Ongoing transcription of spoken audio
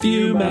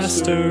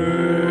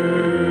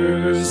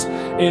Viewmasters,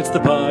 it's the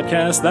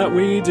podcast that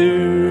we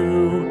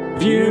do.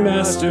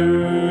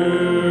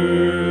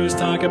 Viewmasters,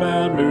 talk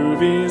about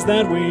movies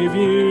that we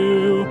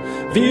view.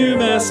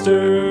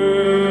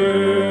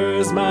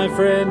 Viewmasters, my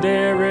friend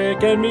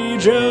Eric and me,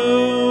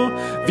 Joe.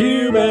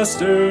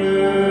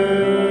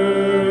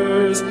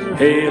 Viewmasters,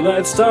 hey,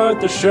 let's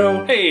start the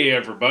show. Hey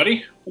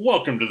everybody,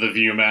 welcome to the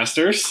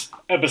Viewmasters,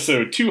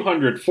 episode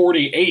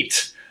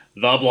 248,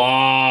 The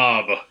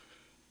Blob.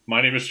 My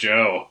name is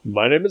Joe.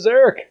 My name is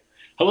Eric.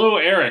 Hello,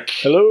 Eric.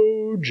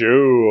 Hello,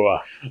 Joe.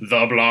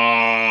 The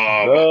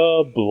Blob.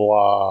 The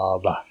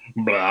Blob.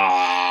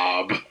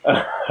 Blob.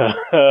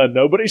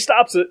 Nobody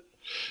stops it.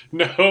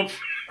 Nope.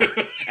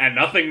 And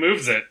nothing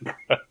moves it.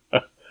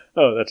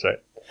 Oh, that's right.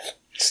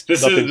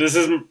 This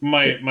is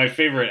my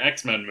favorite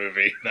X-Men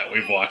movie that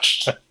we've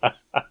watched.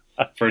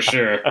 For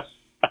sure.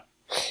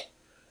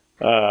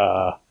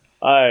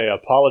 I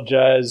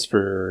apologize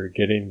for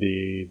getting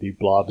the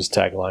Blob's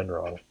tagline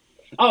wrong.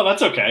 Oh,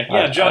 that's okay.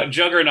 Yeah,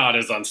 Juggernaut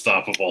is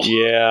unstoppable.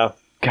 Yeah.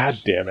 God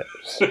damn it.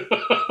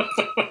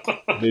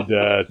 Need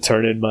to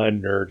turn in my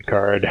nerd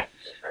card.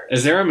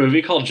 Is there a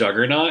movie called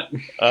Juggernaut?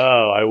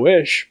 Oh, I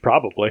wish.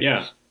 Probably.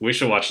 Yeah, we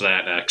should watch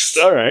that next.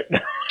 All right.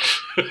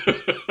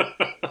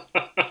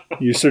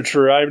 You search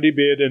for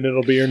IMDb and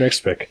it'll be your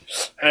next pick.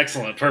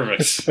 Excellent.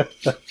 Perfect.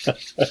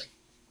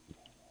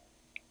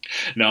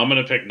 No, I'm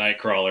going to pick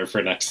Nightcrawler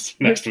for next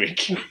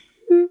week.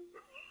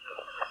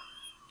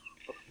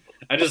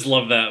 I just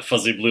love that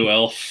fuzzy blue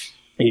elf.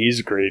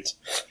 He's great.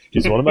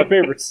 He's one of my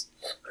favorites.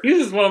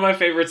 He's one of my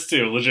favorites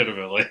too,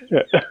 legitimately.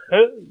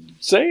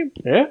 Same,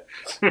 yeah.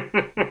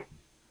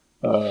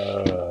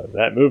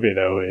 That movie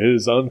though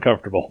is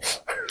uncomfortable.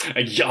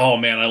 Oh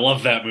man, I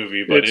love that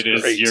movie, but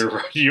It's great.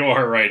 You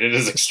are right. It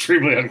is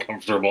extremely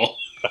uncomfortable.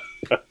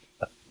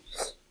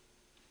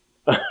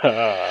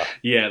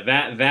 Yeah,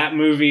 that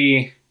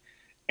movie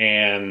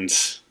and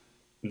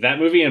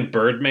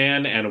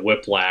Birdman and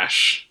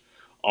Whiplash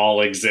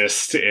all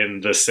exist in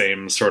the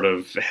same sort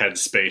of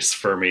headspace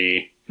for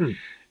me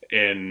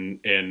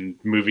in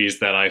movies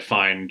that I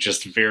find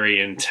just very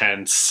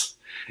intense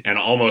and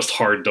almost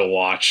hard to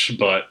watch,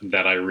 but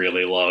that I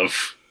really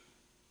love.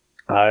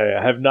 I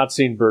have not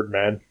seen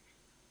Birdman.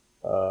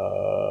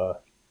 And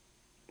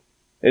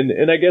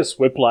I guess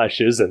Whiplash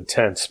is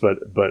intense, but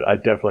I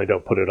definitely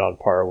don't put it on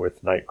par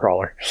with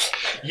Nightcrawler.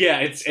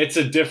 Yeah, it's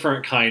a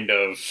different kind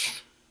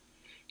of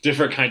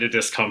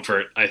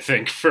discomfort, I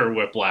think, for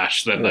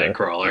Whiplash than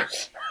Nightcrawler.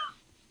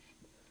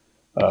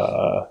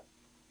 I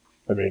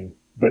mean,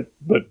 but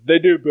they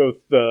do both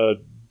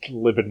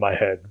live in my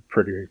head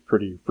pretty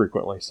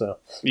frequently. So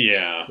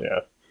Yeah.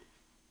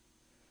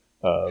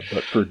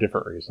 But for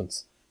different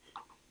reasons.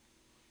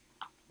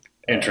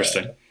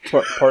 Interesting.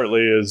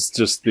 Partly is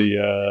just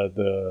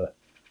the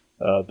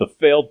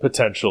failed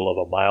potential of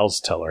a Miles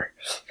Teller.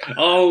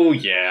 Oh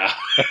yeah.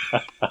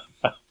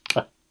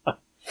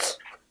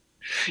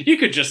 You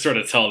could just sort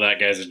of tell that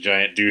guy's a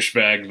giant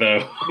douchebag,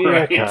 though. Yeah,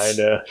 right?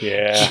 kinda.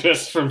 Yeah.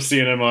 Just from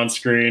seeing him on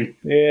screen.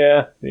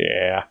 Yeah.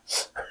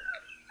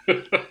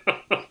 I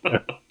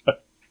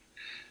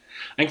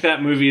think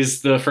that movie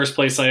is the first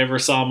place I ever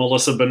saw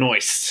Melissa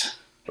Benoist.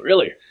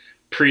 Really?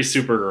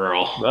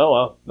 Pre-Supergirl. Oh,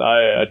 well,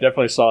 I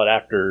definitely saw it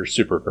after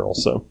Supergirl,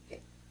 so...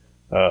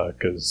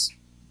 Because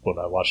when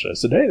I watched it, I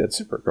said, hey,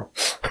 that's Supergirl.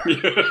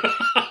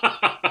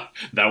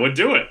 That would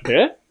do it.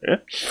 Yeah.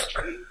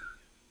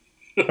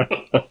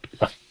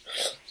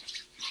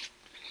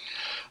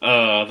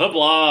 The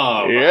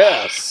Blob.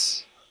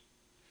 Yes.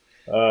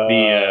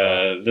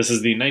 This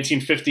is the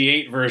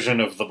 1958 version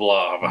of The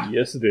Blob.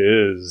 Yes, it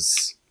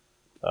is.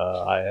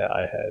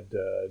 I had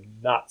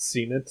not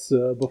seen it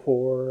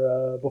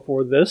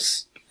before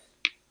this.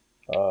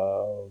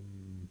 But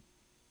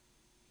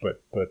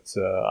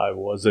I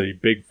was a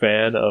big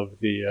fan of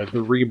the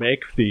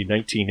remake, the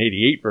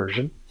 1988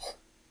 version,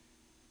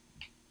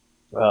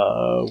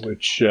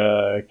 which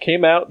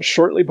came out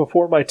shortly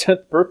before my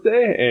 10th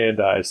birthday, and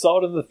I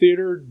saw it in the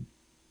theater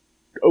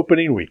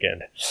opening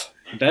weekend.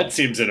 That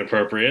seems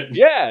inappropriate.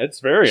 Yeah, it's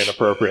very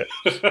inappropriate.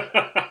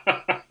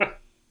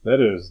 That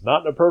is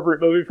not an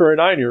appropriate movie for a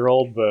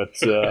 9-year-old, but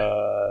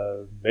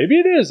maybe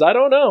it is. I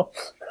don't know.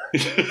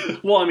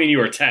 Well, I mean, you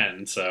were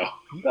 10, so...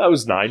 I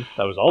was 9.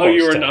 I was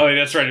almost 10. Oh,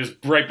 that's right. It was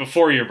right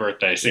before your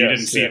birthday, so you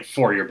didn't see it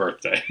for your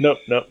birthday. Nope.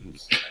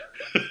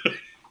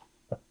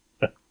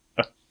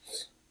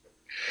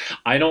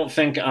 I don't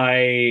think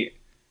I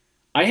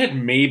had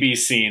maybe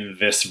seen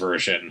this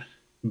version,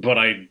 but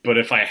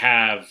if I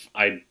have,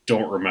 I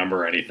don't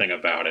remember anything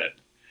about it.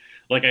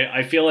 Like,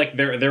 I feel like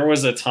there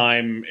was a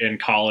time in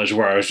college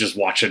where I was just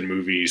watching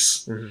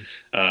movies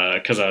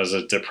because I was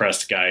a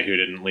depressed guy who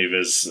didn't leave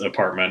his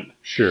apartment.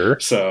 Sure.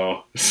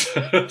 So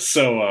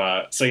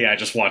yeah, I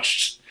just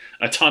watched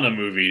a ton of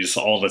movies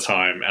all the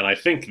time, and I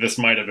think this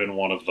might have been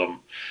one of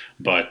them,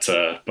 but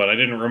I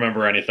didn't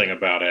remember anything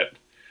about it.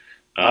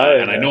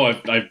 And I know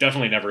I've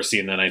definitely never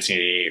seen the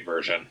 1988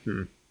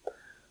 version.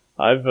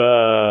 I've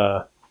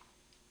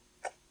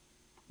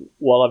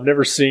I've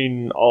never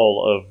seen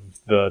all of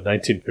the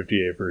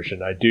 1958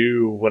 version. I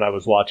do, when I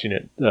was watching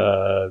it,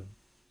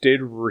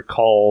 did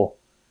recall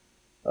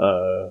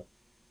the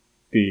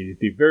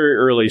very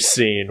early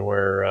scene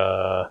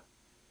where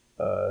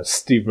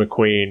Steve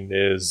McQueen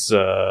is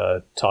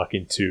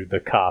talking to the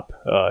cop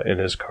in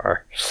his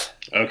car.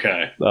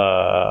 Okay.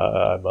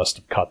 I must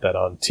have caught that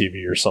on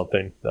TV or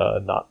something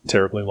not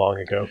terribly long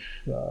ago.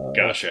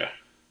 Gotcha.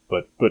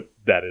 But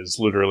that is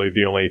literally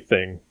the only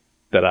thing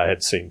that I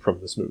had seen from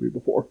this movie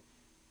before.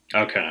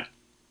 Okay.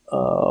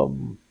 I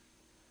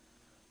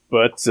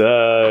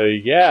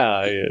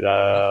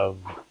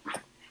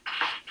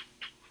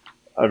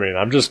mean,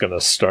 I'm just going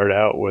to start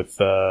out with...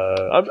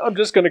 I'm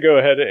just going to go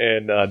ahead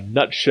and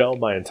nutshell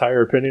my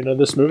entire opinion of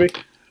this movie.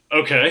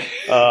 Okay.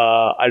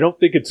 I don't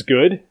think it's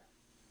good,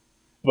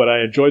 but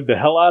I enjoyed the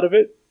hell out of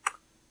it.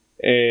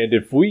 And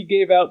if we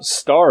gave out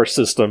star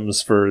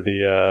systems for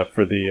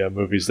the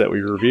movies that we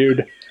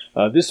reviewed,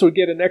 this would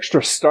get an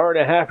extra 1.5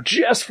 stars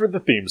just for the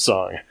theme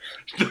song.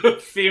 The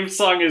theme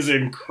song is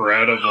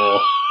incredible.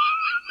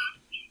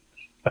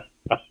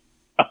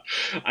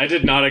 I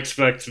did not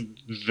expect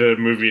the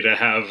movie to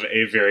have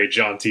a very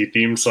jaunty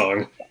theme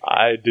song.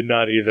 I did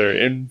not either.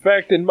 In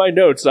fact, in my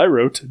notes, I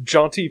wrote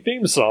jaunty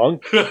theme song.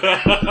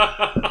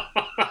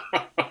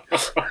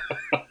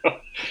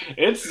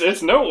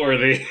 It's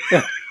noteworthy.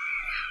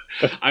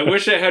 I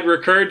wish it had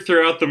recurred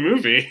throughout the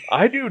movie.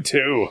 I do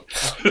too.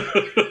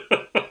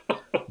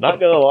 Not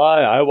gonna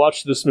lie, I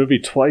watched this movie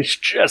twice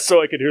just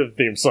so I could hear the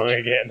theme song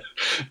again.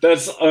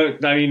 That's,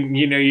 I mean,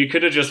 you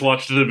could have just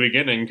watched the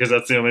beginning because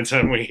that's the only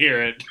time we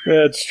hear it.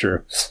 That's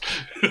true.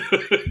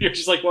 You're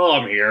just like, well,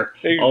 I'm here.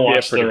 I'll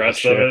watch the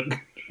rest of it.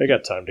 I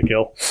got time to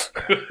kill.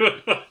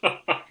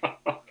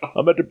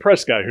 I'm a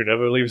depressed guy who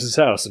never leaves his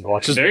house and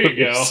watches movies. There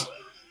you go.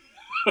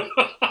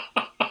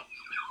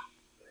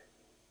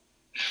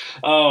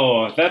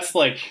 Oh, that's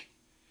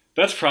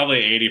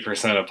probably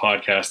 80% of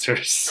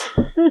podcasters.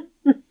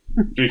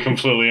 To be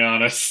completely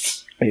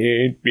honest.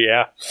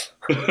 Yeah.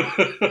 I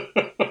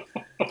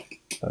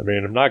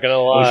mean, I'm not gonna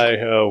lie.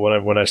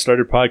 When I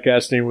started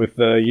podcasting with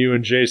you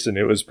and Jason,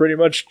 it was pretty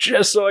much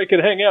just so I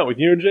could hang out with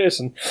you and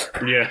Jason.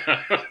 Yeah.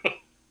 I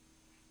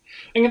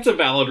think it's a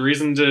valid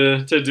reason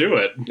to do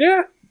it.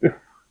 Yeah.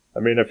 I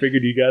mean, I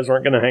figured you guys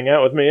weren't going to hang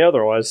out with me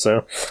otherwise,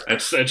 so...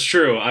 It's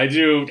true. I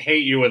do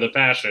hate you with a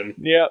passion.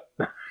 Yeah.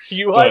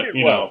 You hide it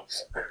well.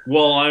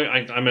 Well,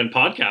 I'm in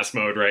podcast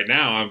mode right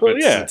now. Well,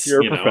 yeah,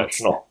 you're a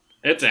professional.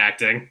 It's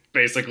acting,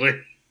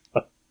 basically.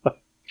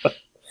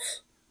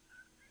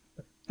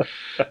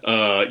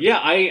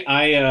 Yeah,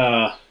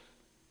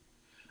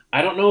 I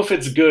don't know if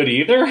it's good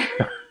either,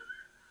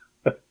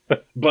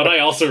 but I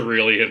also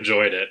really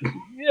enjoyed it.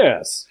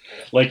 Yes.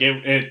 Like,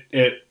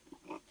 it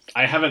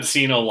I haven't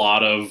seen a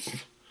lot of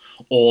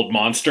old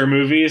monster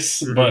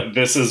movies, but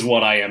this is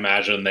what I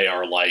imagine they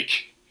are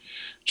like.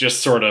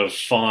 Just sort of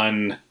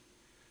fun,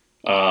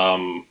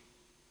 and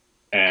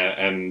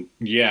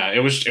yeah, it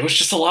was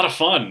just a lot of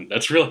fun.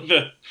 That's really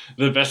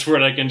the best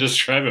word I can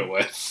describe it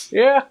with.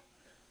 Yeah.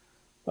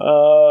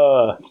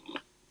 I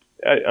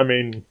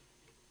mean,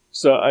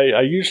 so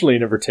I usually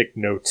never take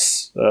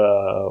notes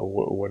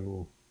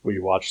when we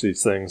watch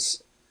these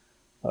things.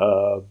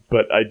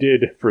 But I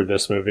did for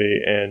this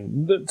movie,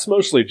 and it's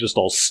mostly just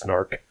all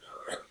snark.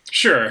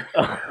 Sure.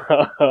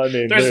 I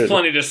mean, there's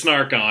plenty to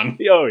snark on.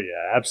 Oh,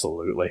 yeah,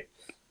 absolutely.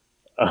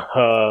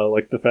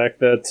 Like the fact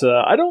that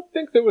I don't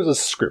think there was a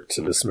script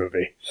to this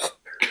movie.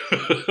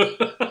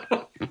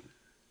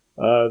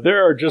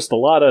 There are just a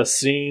lot of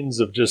scenes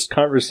of just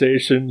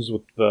conversations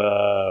with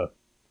that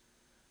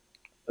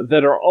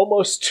are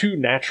almost too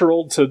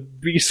natural to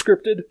be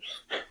scripted.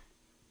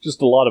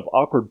 Just a lot of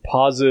awkward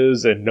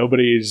pauses, and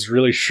nobody's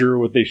really sure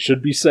what they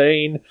should be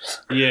saying.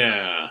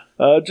 Yeah.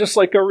 Just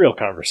like a real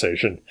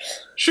conversation.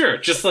 Sure,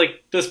 just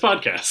like this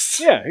podcast.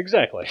 Yeah,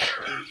 exactly.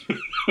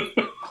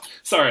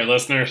 Sorry,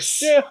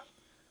 listeners. Yeah.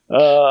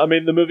 I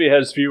mean, the movie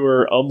has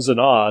fewer ums and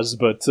ahs,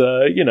 but,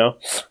 you know.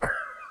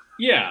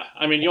 Yeah,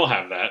 I mean, you'll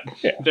have that.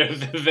 Yeah.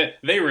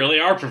 They really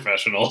are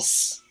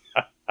professionals.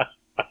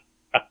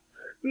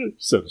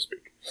 So to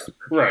speak.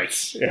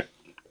 Right. Yeah.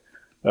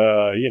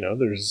 You know,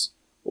 there's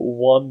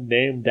one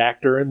named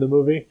actor in the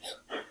movie.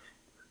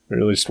 Or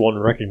at least one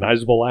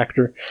recognizable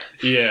actor.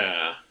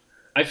 Yeah.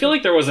 I feel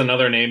like there was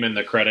another name in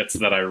the credits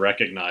that I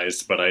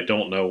recognized, but I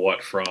don't know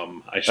what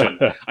from. I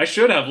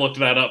should have looked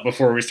that up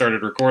before we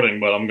started recording,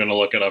 but I'm going to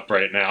look it up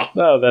right now.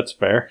 Oh, that's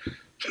fair.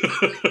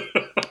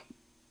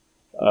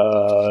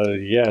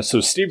 Yeah,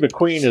 so Steve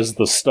McQueen is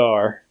the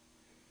star.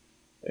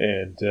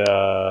 And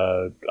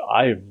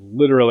I've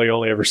literally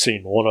only ever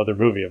seen one other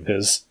movie of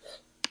his.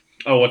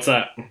 Oh, what's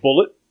that?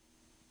 Bullet.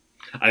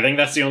 I think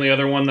that's the only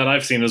other one that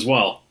I've seen as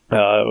well.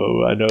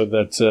 I know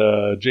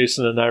that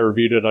Jason and I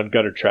reviewed it on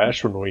Gutter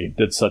Trash when we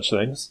did such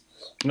things.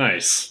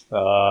 Nice.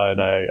 And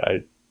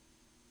I'm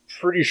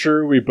pretty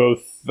sure we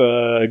both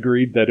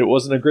agreed that it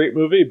wasn't a great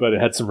movie, but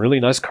it had some really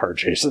nice car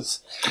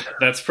chases.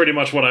 That's pretty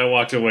much what I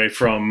walked away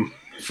from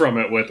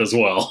it with as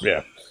well.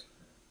 Yeah.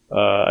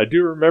 I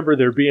do remember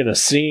there being a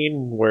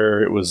scene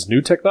where it was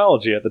new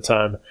technology at the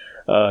time.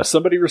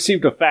 Somebody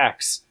received a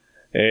fax,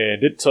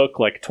 and it took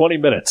like 20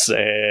 minutes,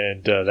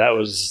 and that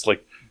was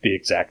like the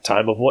exact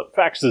time of what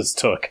faxes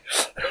took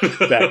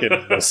back in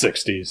the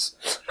 60s.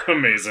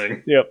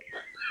 Amazing. Yep.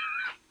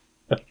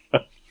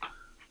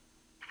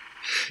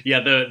 Yeah,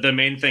 the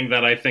main thing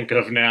that I think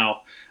of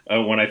now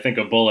when I think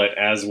of Bullet,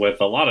 as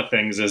with a lot of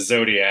things, is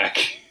Zodiac.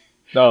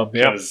 Oh,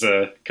 yeah.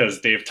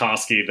 Because Dave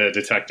Toschi, the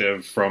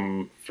detective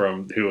from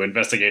who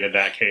investigated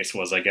that case,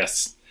 was, I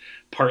guess,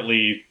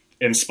 partly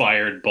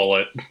inspired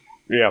Bullet.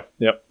 Yeah,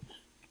 yep.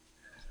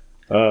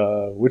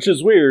 Which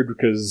is weird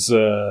because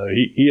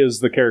he is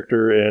the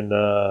character in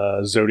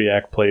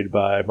Zodiac played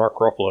by Mark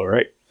Ruffalo,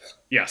 right?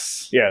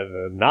 Yes. Yeah,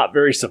 not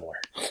very similar.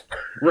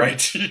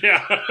 Right.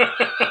 Yeah.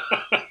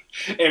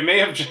 It may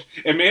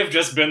have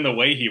just been the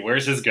way he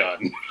wears his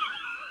gun.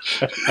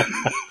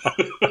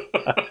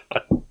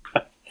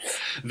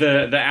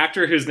 The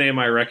actor whose name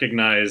I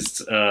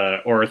recognized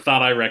or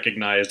thought I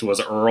recognized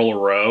was Earl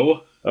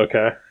Rowe.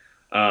 Okay.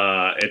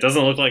 It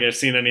doesn't look like I've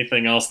seen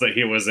anything else that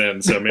he was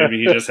in, so maybe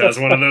he just has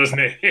one of those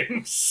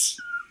names.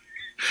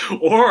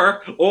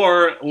 Or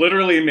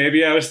literally,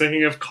 maybe I was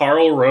thinking of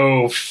Karl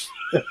Rove.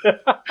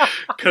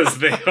 Because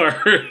they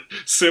are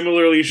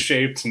similarly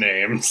shaped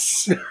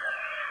names.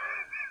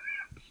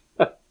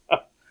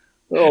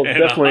 Well, and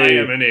definitely,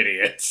 I am an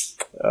idiot.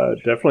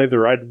 Definitely the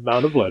right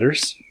amount of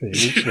letters in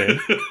each name.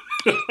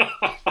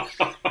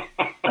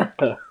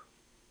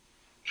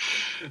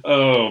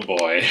 Oh,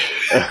 boy.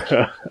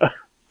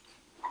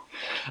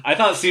 I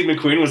thought Steve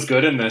McQueen was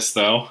good in this,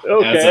 though.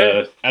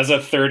 Okay. As a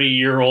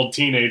 30-year-old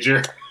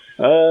teenager.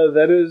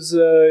 That is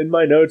in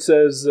my notes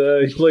as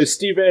he plays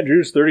Steve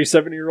Andrews,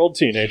 37-year-old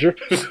teenager.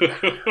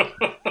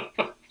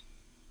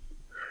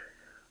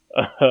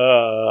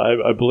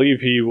 I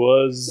believe he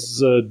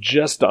was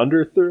just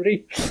under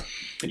 30.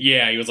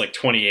 Yeah, he was like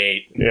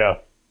 28. Yeah.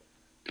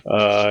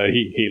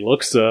 He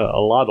looks a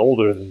lot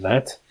older than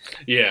that.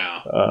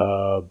 Yeah.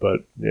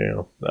 But,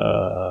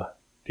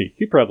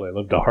 he probably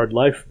lived a hard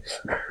life.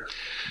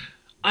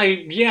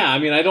 I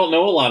don't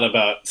know a lot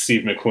about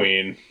Steve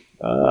McQueen.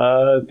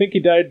 I think he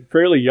died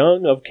fairly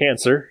young of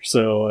cancer,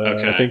 so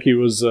Okay. I think he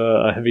was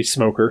a heavy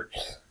smoker.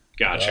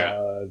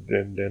 Gotcha.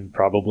 And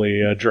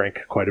probably drank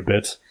quite a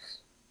bit.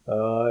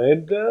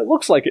 And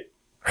looks like it.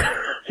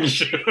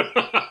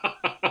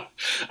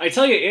 I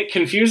tell you, it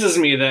confuses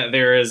me that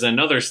there is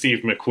another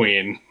Steve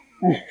McQueen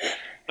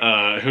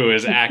who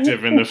is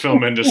active in the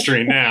film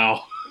industry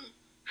now.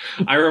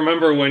 I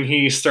remember when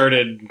he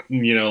started,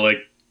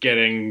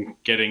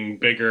 getting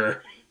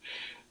bigger,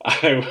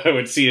 I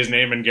would see his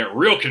name and get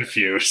real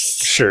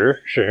confused.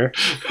 Sure.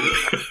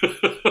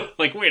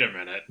 Like, wait a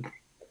minute.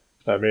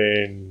 I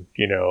mean,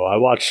 I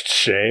watched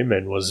Shame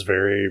and was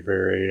very,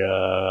 very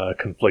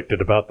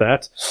conflicted about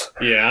that.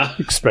 Yeah.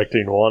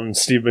 Expecting one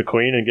Steve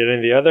McQueen and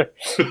getting the other.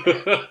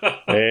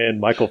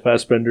 And Michael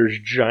Fassbender's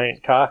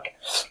giant cock.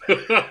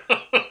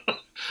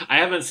 I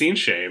haven't seen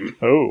Shame.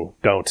 Oh,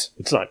 don't.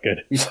 It's not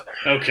good.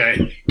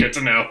 Okay, good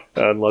to know.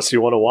 Unless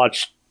you want to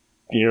watch,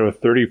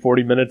 30,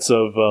 40 minutes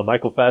of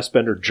Michael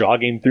Fassbender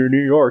jogging through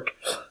New York.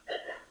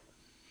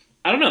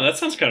 I don't know, that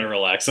sounds kind of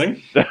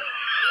relaxing.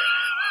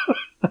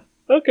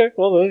 Okay,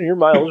 well then your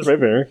mileage may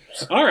vary.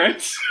 All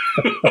right.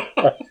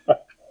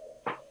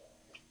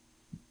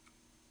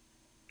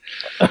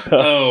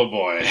 Oh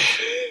boy.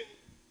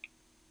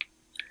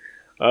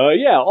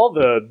 Yeah, all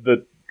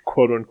the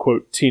quote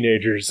unquote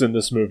teenagers in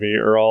this movie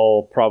are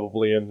all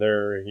probably in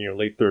their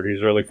late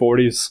 30s, early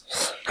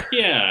 40s.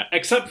 Yeah,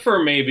 except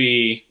for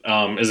maybe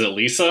is it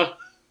Lisa?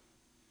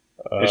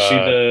 Is she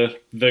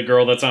the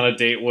girl that's on a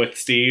date with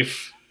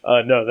Steve?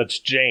 No, that's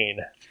Jane.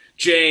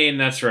 Jane,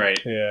 that's right.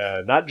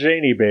 Yeah, not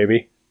Janie,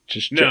 baby.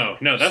 Just Jane.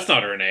 No, that's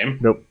not her name.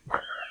 Nope.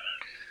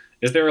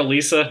 Is there a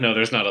Lisa? No,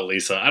 there's not a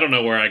Lisa. I don't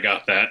know where I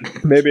got that.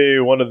 Maybe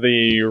one of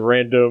the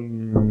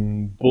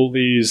random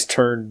bullies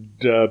turned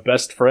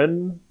best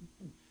friend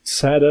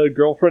had a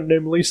girlfriend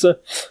named Lisa.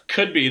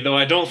 Could be, though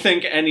I don't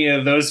think any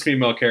of those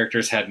female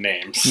characters had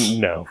names.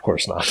 No, of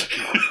course not.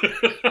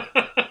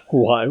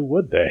 Why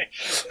would they?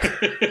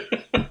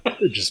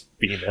 They're just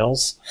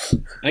females.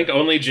 I think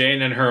only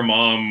Jane and her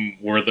mom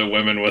were the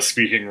women with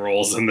speaking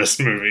roles in this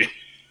movie.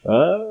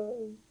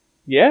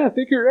 Yeah, I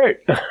think you're right.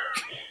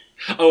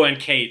 Oh, and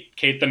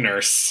Kate the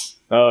nurse.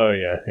 Oh,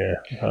 yeah.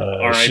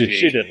 R.I.P.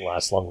 She didn't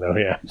last long, though,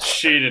 yeah.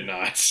 She did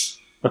not.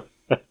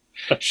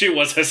 She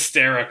was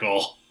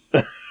hysterical.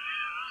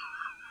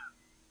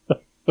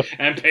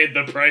 And paid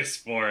the price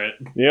for it.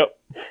 Yep.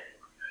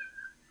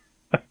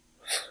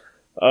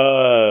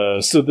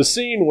 So the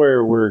scene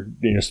where we're,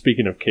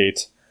 speaking of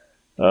Kate,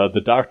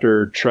 the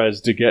doctor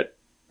tries to get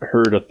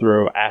her to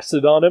throw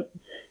acid on him.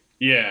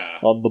 Yeah.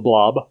 On the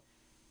blob.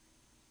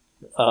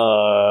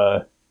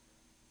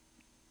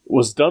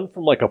 Was done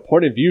from like a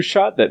point of view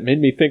shot that made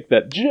me think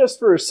that just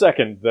for a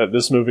second that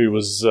this movie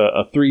was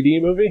a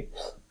 3D movie.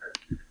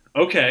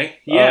 Okay.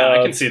 Yeah,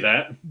 I can see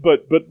that.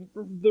 But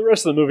the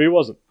rest of the movie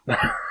wasn't.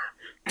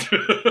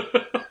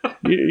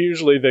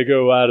 Usually they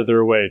go out of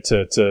their way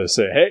to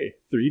say, hey,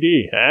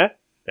 3D, huh?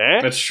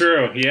 That's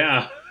true,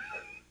 yeah.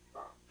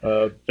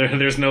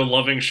 There's no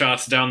loving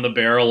shots down the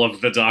barrel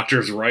of the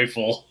doctor's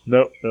rifle.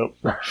 Nope.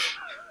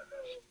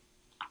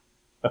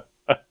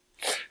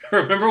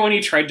 Remember when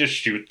he tried to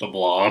shoot the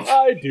Blob?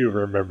 I do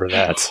remember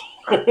that.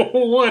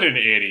 What an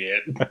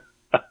idiot.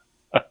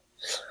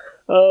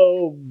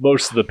 Oh,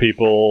 most of the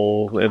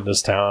people in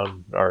this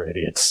town are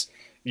idiots.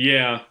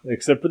 Yeah.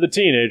 Except for the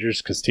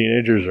teenagers, because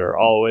teenagers are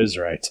always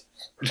right.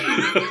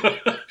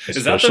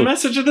 Is that the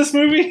message of this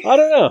movie? I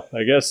don't know.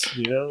 I guess,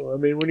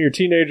 when your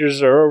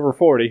teenagers are over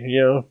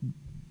 40,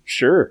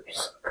 sure.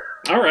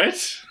 All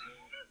right.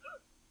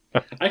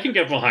 I can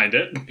get behind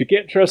it. If you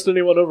can't trust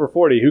anyone over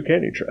 40, who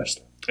can you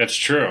trust? That's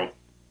true.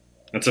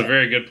 That's a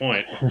very good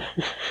point.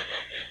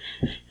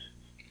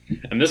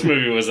 And this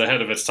movie was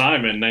ahead of its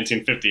time in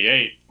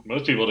 1958.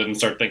 Most people didn't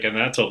start thinking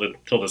that till the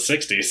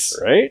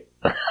 60s. Right?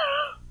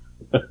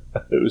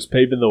 It was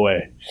paving the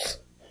way.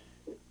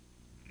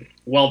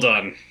 Well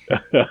done.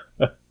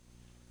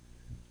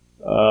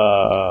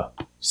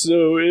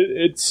 So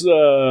it's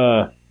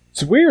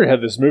weird how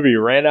this movie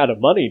ran out of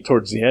money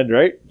towards the end,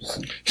 right?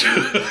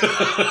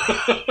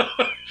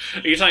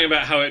 Are you talking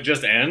about how it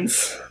just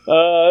ends?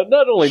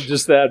 Not only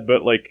just that,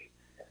 but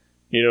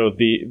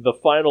the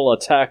final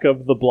attack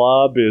of the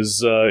Blob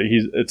is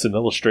it's an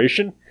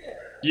illustration.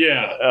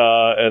 Yeah.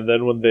 And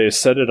then when they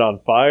set it on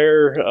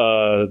fire,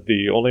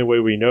 the only way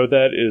we know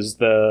that is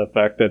the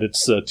fact that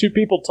it's two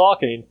people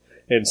talking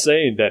and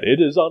saying that it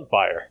is on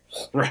fire.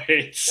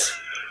 Right.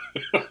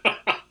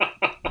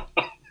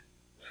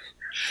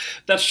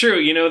 That's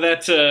true.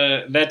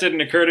 That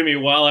didn't occur to me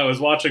while I was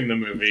watching the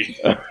movie.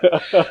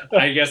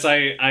 I guess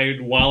I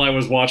while I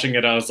was watching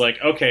it, I was like,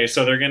 okay,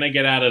 so they're gonna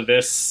get out of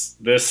this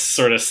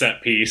sort of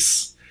set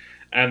piece,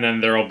 and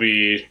then there'll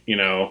be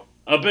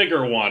a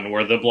bigger one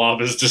where the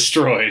Blob is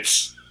destroyed.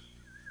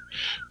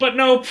 But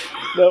nope.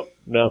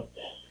 No.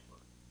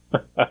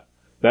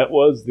 That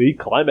was the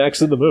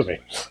climax of the movie.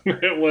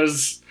 It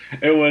was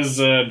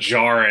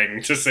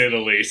jarring, to say the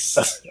least.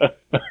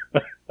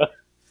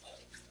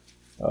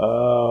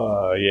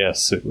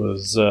 Yes, it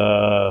was.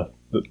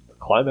 The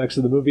climax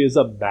of the movie is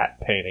a matte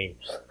painting.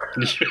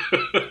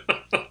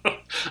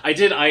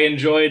 I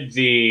enjoyed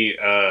the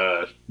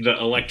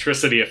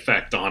electricity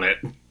effect on it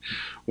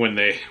when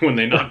they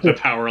knocked the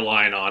power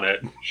line on it.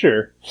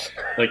 Sure.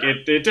 Like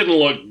it didn't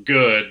look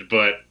good,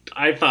 but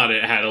I thought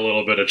it had a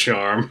little bit of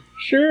charm.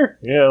 Sure.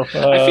 Yeah.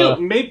 I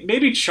feel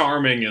maybe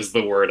charming is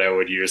the word I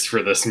would use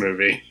for this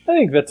movie. I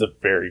think that's a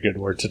very good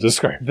word to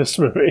describe this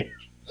movie.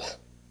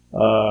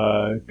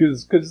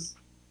 Because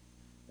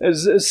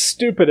as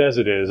stupid as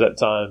it is at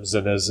times,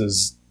 and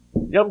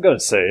I'm going to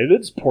say it,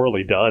 it's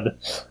poorly done.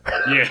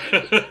 Yeah.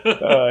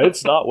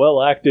 It's not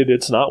well acted.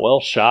 It's not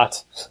well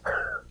shot.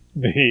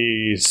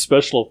 The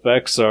special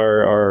effects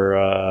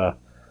are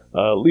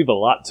leave a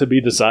lot to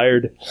be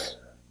desired.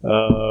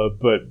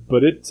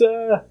 But it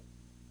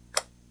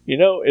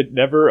it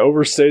never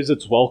overstays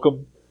its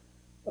welcome.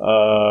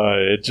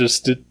 It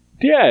just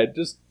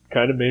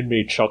kind of made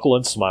me chuckle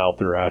and smile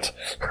throughout.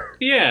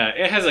 Yeah,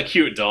 it has a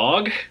cute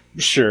dog.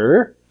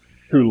 Sure.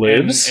 Who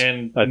lives.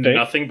 And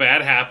nothing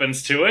bad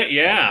happens to it,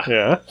 yeah.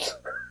 Yeah.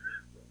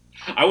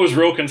 I was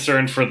real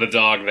concerned for the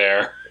dog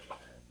there.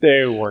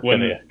 They weren't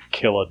going to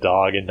kill a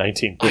dog in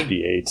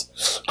 1958.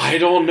 I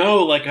don't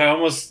know. Like, I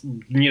almost,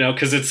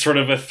 because it's sort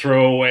of a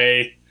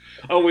throwaway,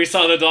 oh, we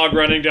saw the dog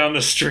running down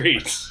the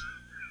street.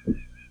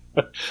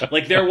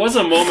 Like, there was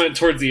a moment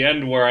towards the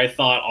end where I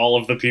thought all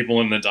of the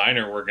people in the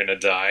diner were going to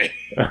die.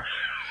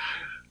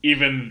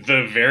 Even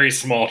the very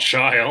small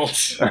child.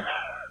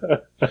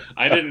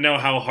 I didn't know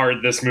how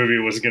hard this movie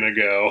was going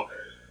to go.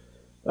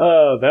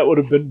 That would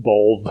have been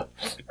bold.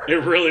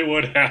 It really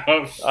would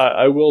have.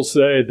 I will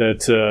say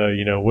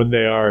that, when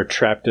they are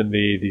trapped in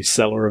the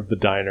cellar of the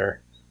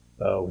diner,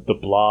 with the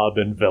Blob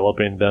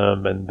enveloping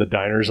them and the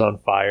diner's on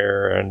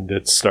fire and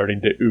it's starting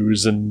to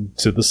ooze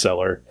into the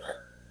cellar,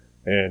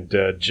 and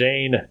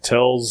Jane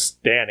tells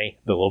Danny,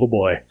 the little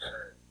boy,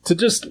 to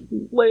just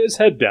lay his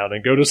head down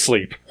and go to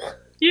sleep.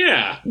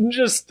 Yeah.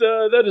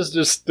 That is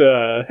just,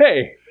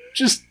 hey,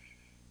 just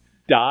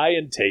die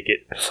and take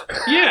it.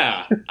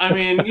 Yeah. I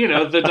mean,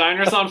 the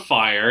diner's on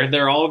fire.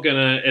 They're all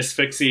gonna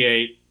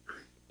asphyxiate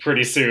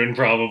pretty soon,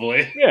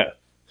 probably. Yeah.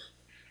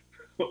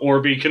 Or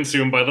be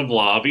consumed by the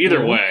Blob.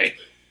 Either way.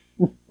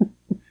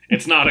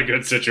 It's not a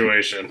good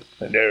situation.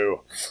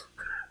 No.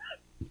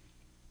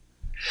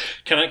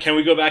 Can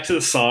we go back to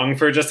the song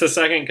for just a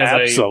second?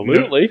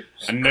 Absolutely.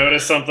 I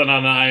noticed something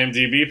on the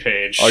IMDb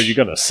page. Are you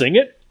gonna sing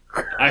it?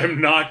 I'm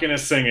not gonna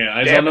sing it.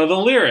 I don't know the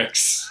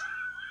lyrics.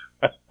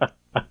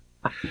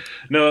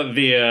 No,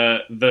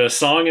 the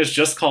song is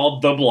just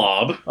called The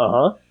Blob.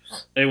 Uh-huh.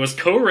 It was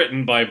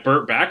co-written by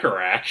Burt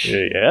Bacharach.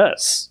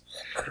 Yes.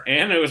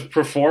 And it was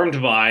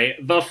performed by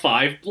the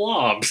Five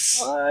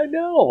Blobs. I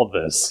know all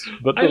this,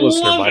 but the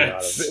listener might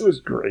not have. It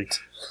was great.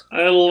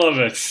 I love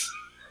it.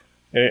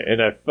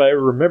 And if I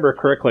remember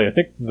correctly, I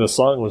think the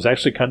song was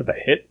actually kind of a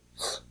hit.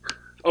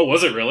 Oh,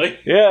 was it really?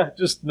 Yeah,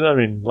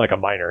 like a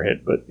minor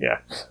hit, but yeah.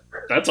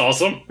 That's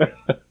awesome.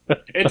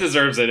 It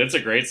deserves it. It's a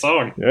great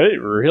song.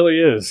 It really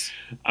is.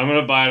 I'm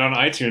going to buy it on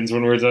iTunes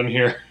when we're done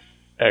here.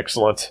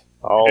 Excellent.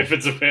 If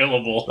it's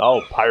available.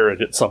 I'll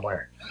pirate it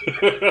somewhere.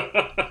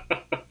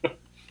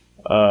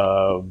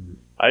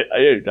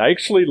 I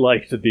actually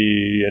liked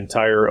the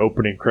entire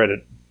opening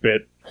credit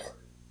bit.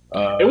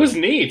 It was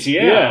neat,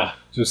 yeah.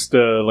 Just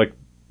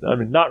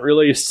not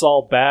really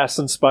Saul Bass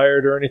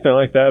inspired or anything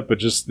like that, but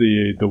just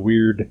the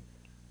weird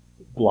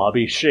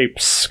blobby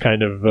shapes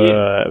kind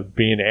of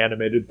being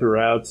animated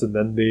throughout, and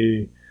then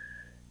the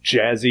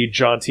jazzy,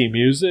 jaunty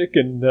music,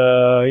 and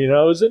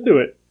I was into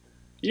it.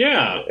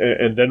 Yeah.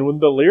 And then when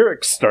the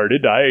lyrics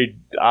started, I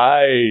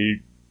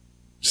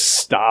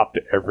stopped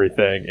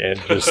everything and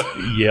just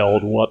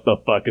yelled, "What the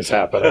fuck is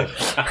happening?"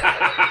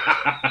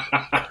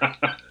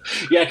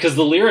 Yeah, because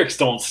the lyrics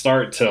don't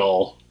start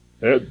till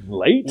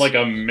late, like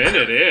a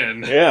minute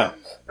in. Yeah.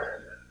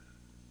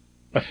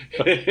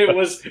 It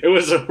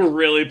was a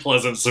really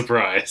pleasant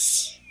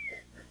surprise.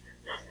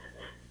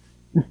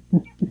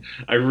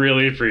 I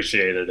really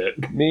appreciated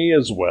it. Me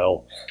as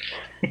well.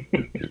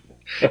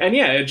 And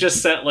yeah, it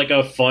just set like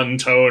a fun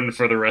tone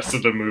for the rest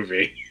of the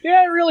movie.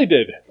 Yeah, it really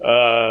did.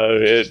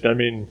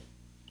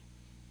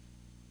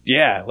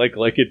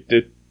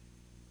 It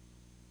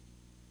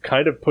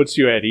kind of puts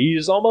you at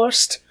ease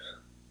almost,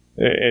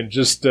 and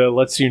just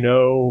lets you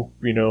know,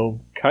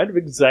 kind of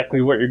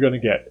exactly what you're going to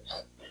get.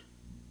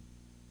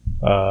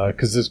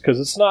 Because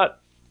it's not,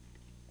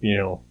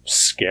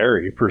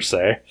 scary per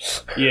se.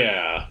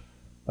 Yeah.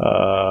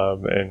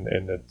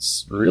 And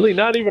it's really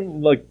not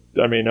even like,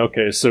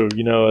 okay, so,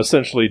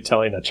 essentially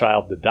telling a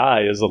child to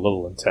die is a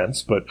little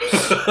intense, but...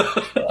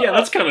 Yeah,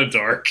 that's kind of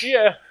dark.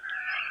 Yeah.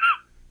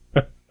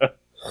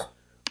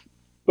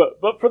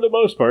 But for the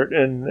most part,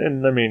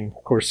 and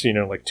of course,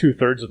 like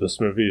 2/3 of this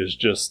movie is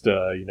just,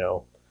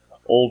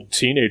 old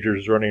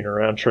teenagers running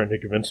around trying to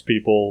convince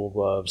people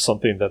of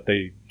something that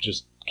they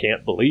just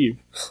can't believe.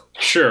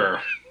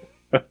 Sure.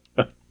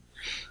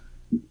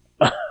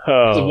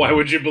 So why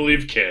would you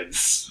believe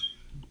kids?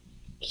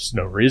 There's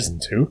no reason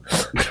to.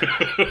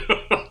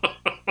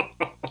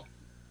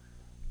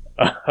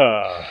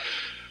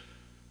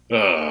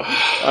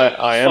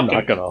 I am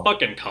not gonna...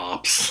 Fucking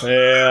cops.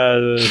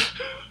 Yeah,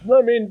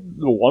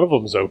 one of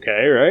them's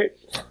okay, right?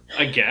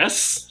 I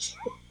guess.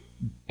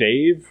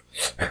 Dave?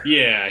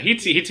 Yeah,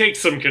 he takes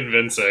some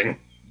convincing.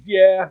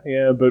 Yeah,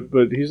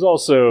 but he's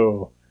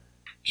also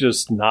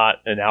just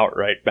not an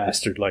outright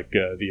bastard like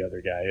the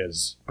other guy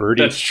is.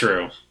 Birdie. That's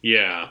true.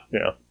 Yeah.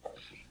 Yeah.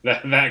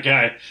 That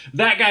guy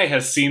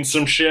has seen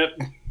some shit,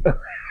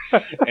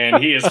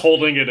 and he is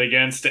holding it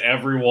against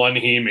everyone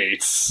he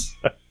meets.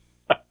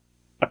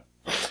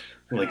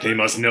 Like, they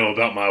must know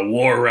about my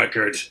war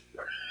record.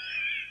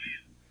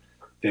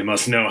 They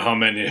must know how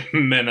many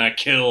men I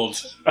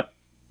killed.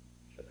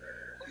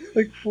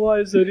 Like,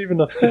 why is that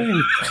even a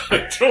thing?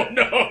 I don't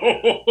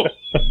know.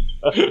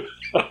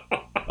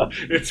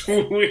 It's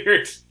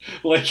weird.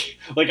 Like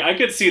I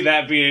could see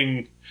that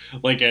being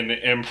like an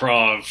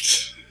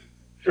improv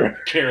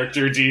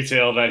character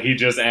detail that he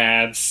just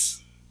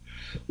adds.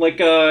 Like,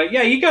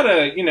 yeah, you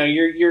gotta,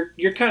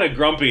 you're kind of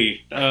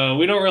grumpy.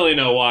 We don't really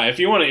know why. If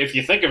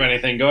you think of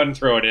anything, go ahead and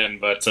throw it in.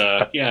 But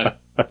yeah,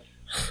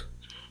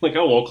 like,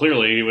 oh well,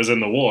 clearly he was in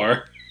the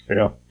war.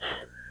 Yeah.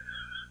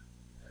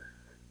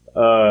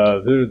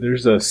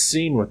 There's a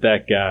scene with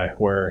that guy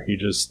where he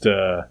just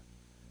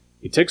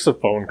he takes a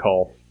phone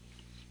call,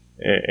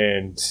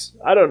 and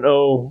I don't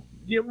know,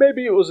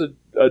 maybe it was a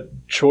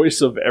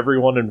choice of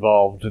everyone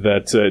involved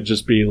that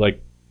just be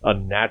like a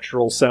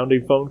natural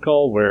sounding phone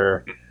call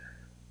where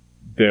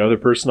the other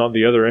person on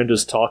the other end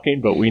is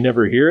talking, but we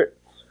never hear it.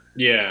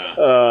 Yeah.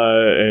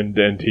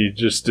 And he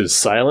just is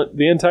silent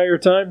the entire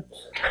time.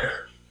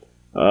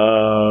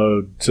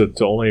 To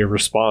only a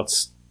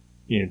response,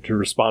 to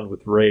respond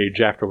with rage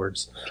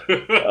afterwards.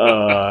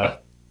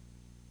 But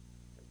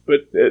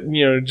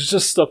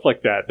just stuff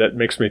like that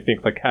makes me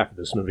think like half of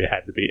this movie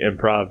had to be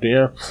improv.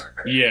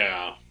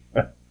 Yeah.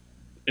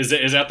 Is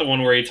that the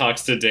one where he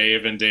talks to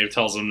Dave and Dave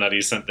tells him that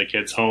he sent the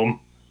kids home?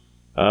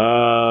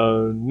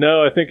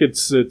 No, I think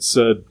it's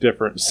a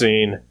different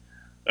scene.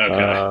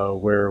 Okay.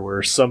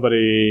 Where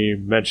somebody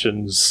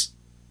mentions,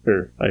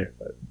 or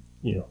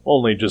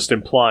only just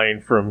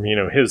implying from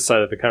his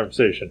side of the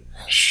conversation.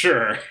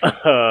 Sure.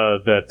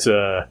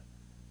 That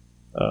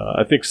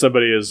I think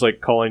somebody is like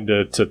calling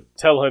to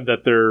tell him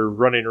that they're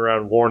running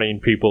around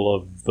warning people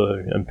of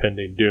the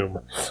impending doom.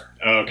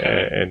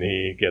 Okay. And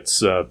he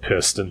gets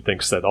pissed and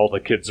thinks that all the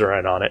kids are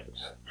in on it.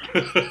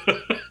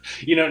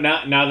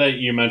 Now that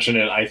you mention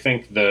it, I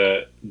think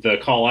the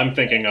call I'm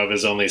thinking of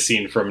is only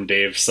seen from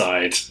Dave's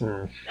side,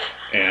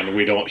 and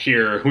we don't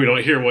hear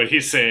what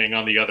he's saying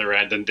on the other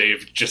end, and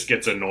Dave just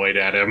gets annoyed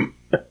at him.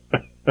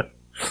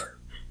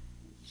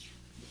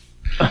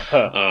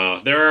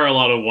 There are a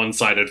lot of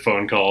one-sided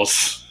phone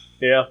calls.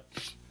 Yeah.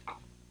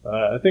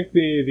 I think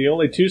the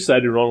only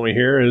two-sided one we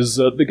hear is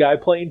the guy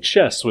playing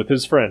chess with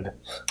his friend.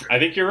 I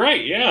think you're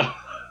right, yeah.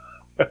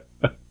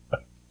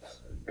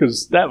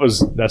 Because that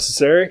was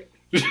necessary.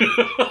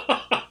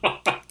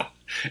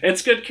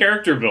 It's good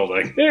character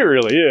building. It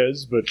really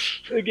is, but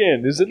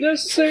again, is it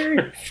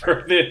necessary?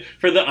 for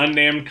the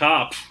unnamed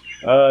cop.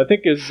 I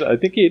think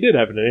he did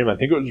have a name. I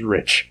think it was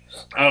Rich.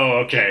 Oh,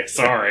 okay.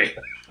 Sorry.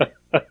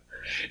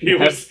 He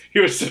was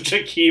such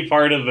a key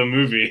part of the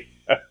movie.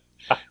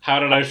 How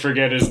did I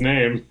forget his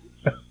name?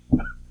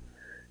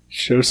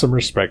 Show some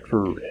respect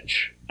for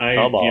Rich. You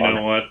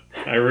know what?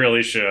 I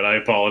really should. I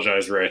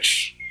apologize,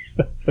 Rich.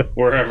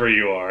 Wherever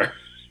you are.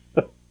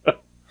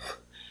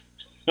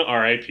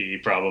 R.I.P.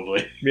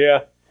 probably. Yeah.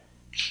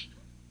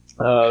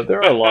 There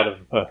are a lot of...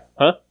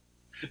 huh?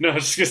 No, I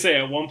was just going to say,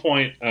 at one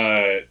point,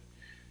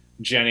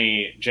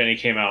 Jenny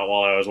came out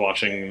while I was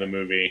watching the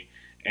movie,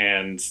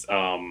 and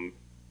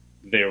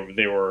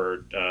they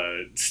were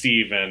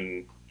Steve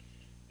and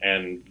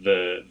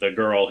the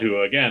girl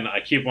who, again, I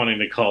keep wanting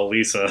to call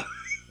Lisa.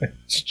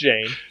 It's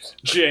Jane.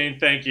 Jane,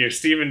 thank you.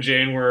 Steve and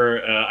Jane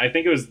were, I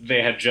think it was,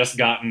 they had just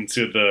gotten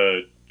to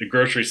the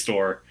grocery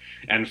store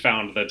and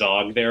found the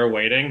dog there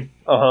waiting.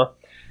 Uh-huh.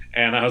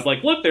 And I was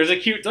like, look, there's a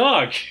cute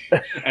dog.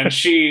 And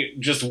she,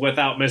 just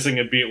without missing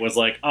a beat, was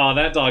like, oh,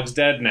 that dog's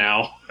dead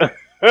now.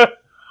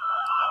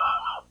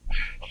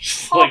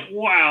 Just like,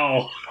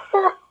 wow.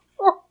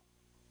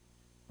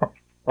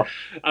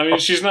 I mean,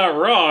 she's not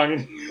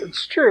wrong.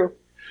 It's true.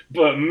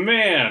 But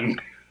man...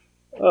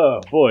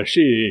 Oh boy,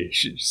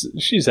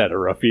 she's had a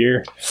rough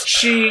year.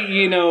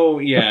 She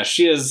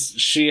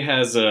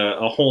has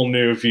a whole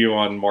new view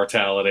on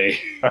mortality.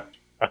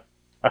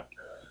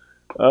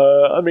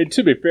 I mean,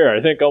 to be fair,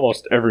 I think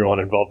almost everyone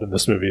involved in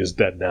this movie is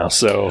dead now.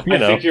 So I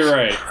think you're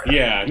right.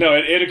 Yeah, no,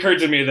 it occurred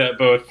to me that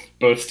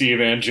both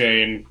Steve and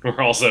Jane were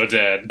also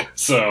dead.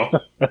 So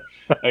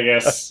I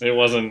guess it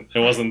wasn't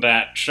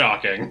that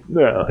shocking.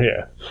 No,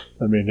 yeah.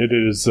 I mean, it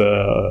is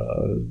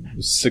a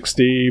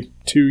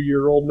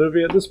 62-year-old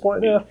movie at this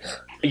point now.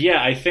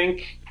 Yeah, I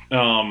think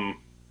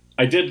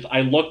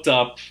I looked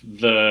up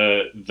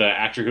the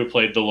actor who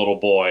played the little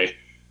boy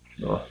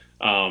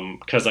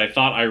because I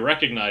thought I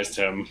recognized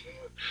him.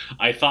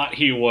 I thought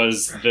he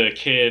was the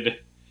kid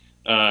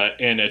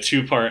in a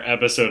 2-part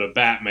episode of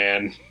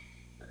Batman.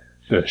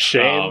 The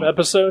Shame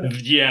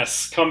episode?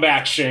 Yes, come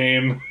back,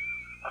 Shame.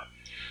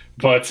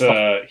 But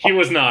he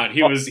was not.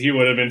 He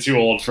would have been too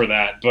old for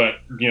that.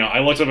 But I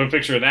looked up a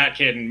picture of that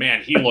kid, and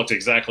man, he looked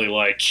exactly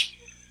like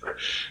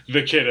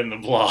the kid in the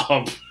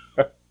Blob.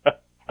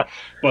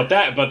 But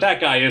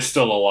that guy is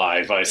still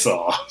alive. I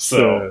saw.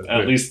 So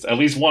at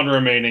least one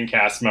remaining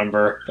cast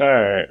member. All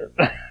right.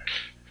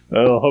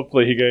 Well,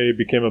 hopefully he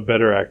became a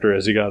better actor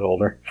as he got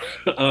older.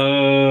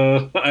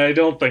 I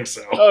don't think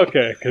so.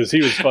 Okay, because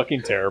he was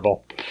fucking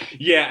terrible.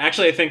 Yeah,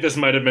 actually, I think this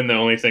might have been the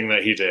only thing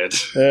that he did.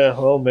 Yeah,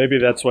 well, maybe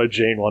that's why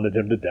Jane wanted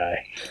him to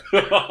die.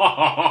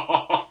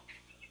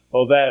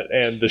 Well, that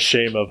and the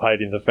shame of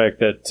hiding the fact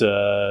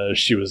that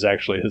she was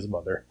actually his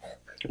mother.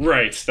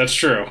 Right, that's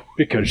true.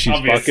 Because she's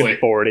fucking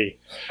 40.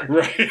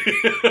 Right.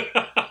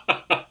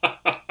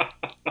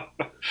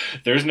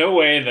 There's no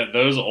way that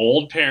those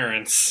old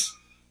parents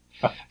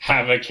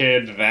have a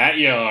kid that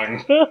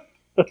young.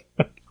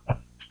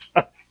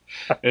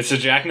 It's a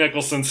Jack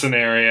Nicholson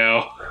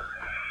scenario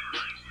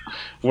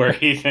where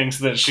he thinks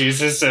that she's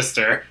his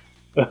sister.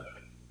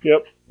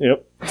 Yep.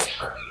 Yep.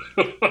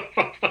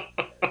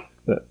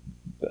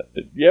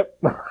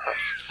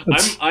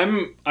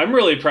 I'm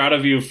really proud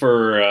of you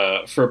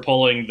for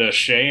pulling the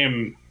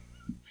Shame,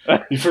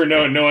 for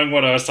knowing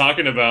what I was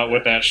talking about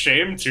with that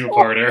Shame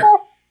 2-parter.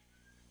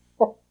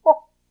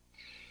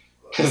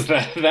 Because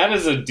that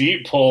is a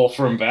deep pull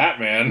from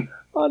Batman.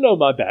 I know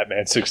my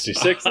Batman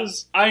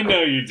 66s. I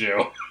know you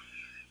do.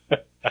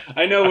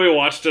 I know we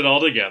watched it all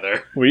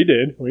together. We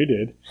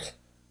did.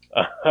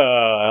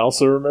 I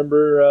also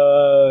remember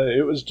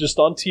it was just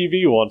on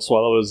TV once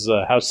while I was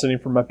house sitting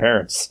for my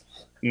parents.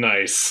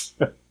 Nice.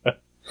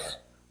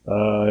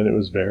 And it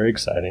was very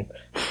exciting.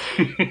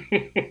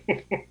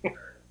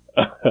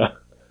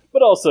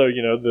 But also,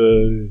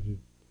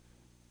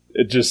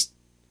 it just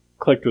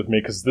clicked with me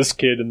because this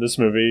kid in this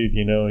movie,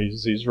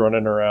 he's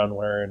running around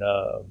wearing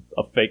a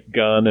fake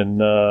gun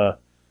and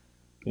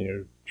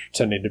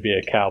pretending to be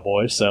a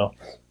cowboy. So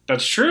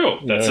that's true.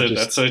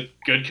 That's a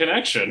good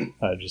connection.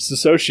 I just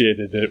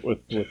associated it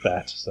with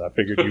that, so I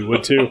figured you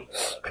would too.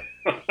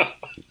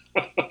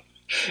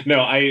 No,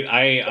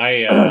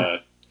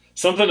 I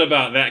something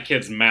about that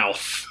kid's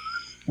mouth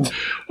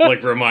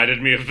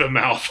reminded me of the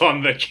mouth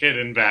on the kid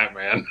in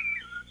Batman.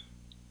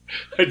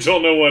 I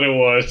don't know what it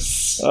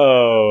was.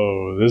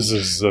 Oh, this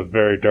is a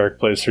very dark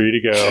place for you to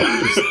go.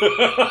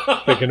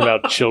 Just thinking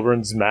about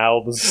children's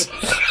mouths.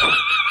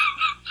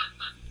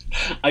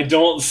 I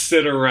don't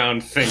sit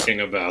around thinking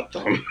about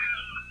them.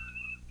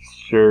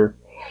 Sure.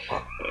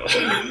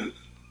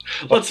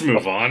 Let's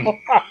move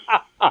on.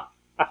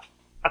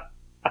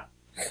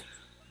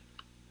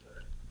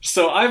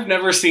 So I've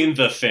never seen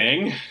The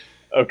Thing.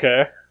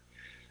 Okay.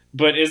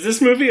 But is this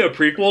movie a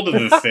prequel to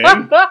The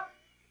Thing?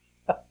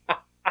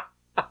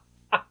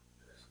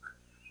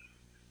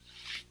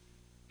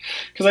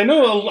 because I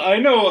know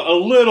a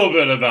little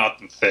bit about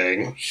the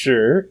thing,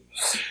 Sure.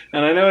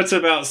 and I know it's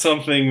about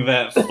something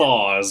that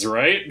thaws,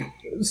 right?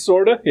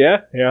 Sorta,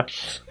 yeah.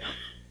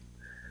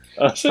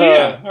 So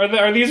yeah,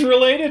 are these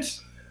related?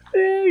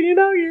 I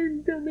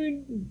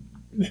mean,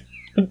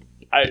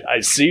 I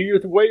see your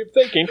way of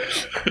thinking,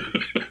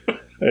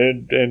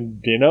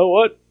 and you know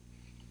what?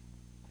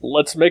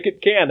 Let's make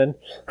it canon.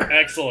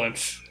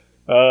 Excellent.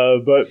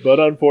 But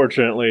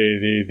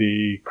unfortunately,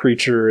 the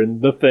creature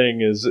in the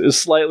thing is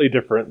slightly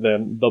different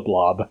than the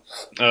Blob.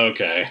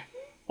 Okay.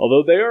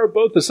 Although they are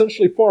both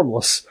essentially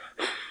formless.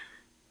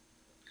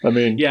 I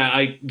mean,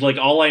 Yeah,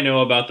 all I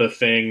know about the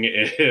thing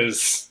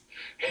is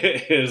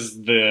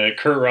the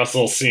Kurt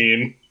Russell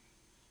scene,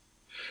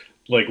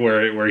 like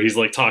where he's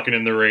like talking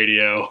in the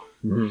radio,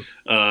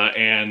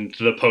 and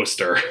the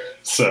poster.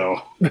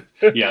 So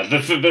yeah,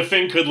 the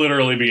thing could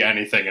literally be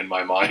anything in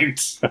my mind.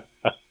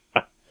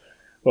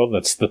 well,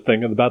 that's the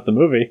thing about the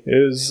movie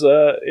is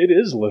it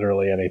is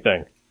literally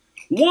anything.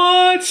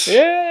 What?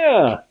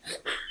 Yeah.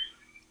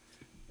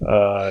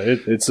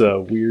 It's a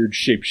weird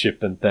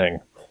shape-shifting thing.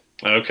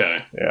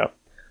 Okay. Yeah.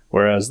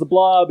 Whereas the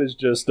Blob is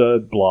just a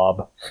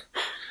blob.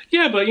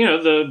 Yeah, but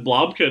the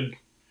Blob could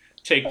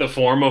take the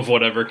form of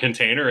whatever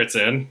container it's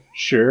in.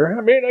 Sure.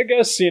 I mean, I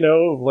guess, if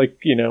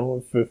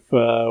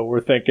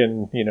we're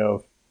thinking,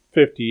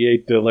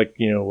 58 to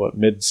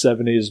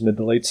mid-70s, mid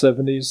to late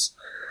 70s,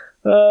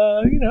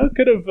 it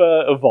could have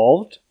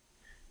evolved.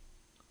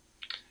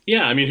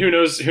 Yeah, I mean, who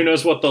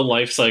knows what the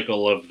life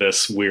cycle of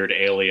this weird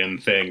alien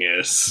thing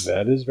is.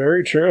 That is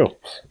very true.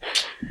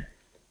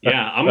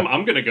 Yeah,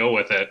 I'm going to go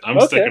with it. I'm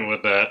Okay. sticking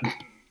with that.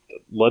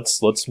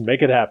 Let's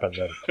make it happen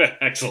then.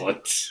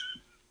 Excellent.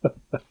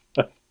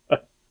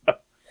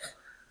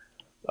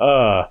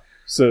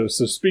 So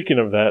speaking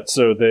of that,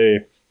 so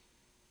they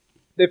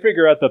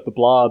figure out that the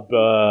Blob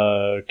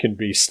can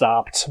be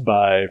stopped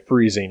by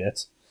freezing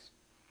it.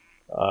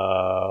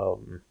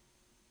 And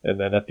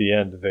then at the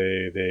end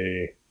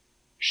they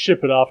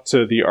ship it off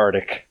to the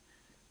Arctic,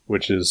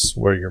 which is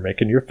where you're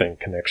making your thing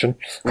connection.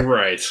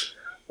 Right.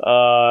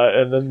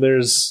 And then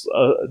there's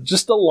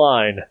just a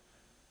line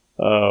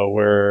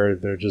where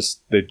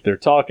they're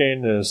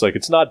talking, and it's like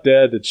it's not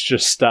dead, it's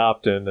just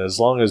stopped, and as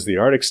long as the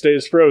Arctic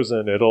stays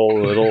frozen,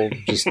 it'll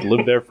just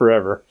live there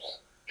forever.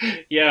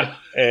 Yeah.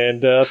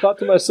 And thought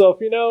to myself,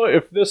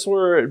 if this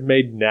were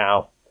made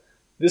now,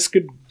 this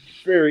could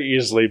very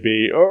easily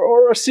be,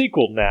 or a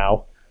sequel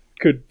now,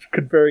 could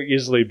very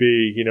easily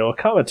be, a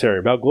commentary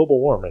about global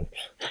warming.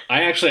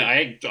 I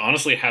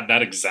honestly had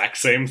that exact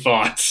same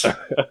thought.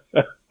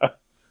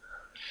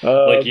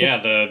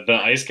 The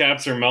ice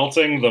caps are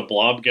melting, the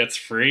Blob gets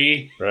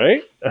free.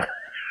 Right?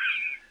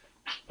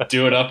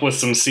 Do it up with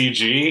some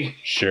CG.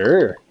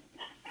 Sure.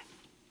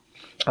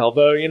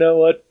 Although, you know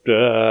what?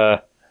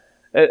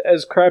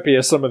 As crappy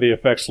as some of the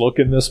effects look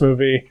in this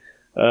movie,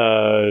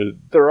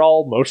 they're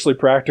all mostly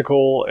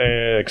practical,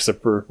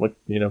 except for,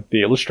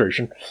 the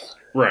illustration.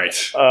 Right.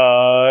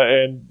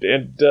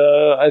 And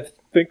I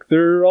think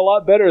they're a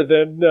lot better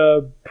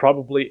than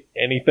probably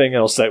anything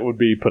else that would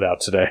be put out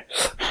today.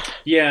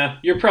 Yeah,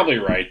 you're probably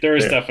right. There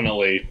is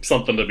definitely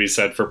something to be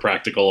said for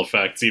practical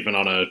effects, even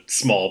on a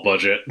small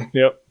budget.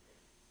 Yep.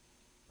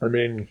 I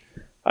mean,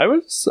 I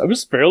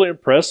was fairly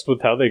impressed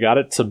with how they got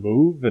it to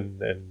move,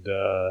 and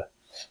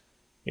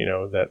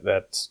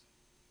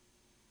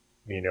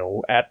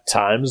at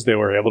times they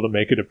were able to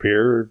make it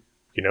appear,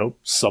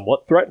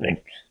 somewhat threatening.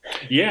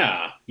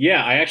 Yeah.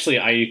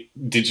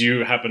 Did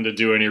you happen to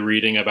do any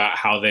reading about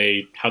how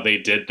they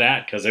did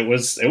that? Because it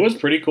was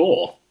pretty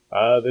cool.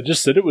 They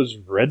just said it was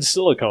red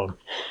silicone.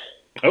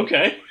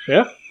 Okay.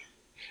 Yeah.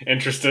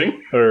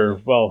 Interesting.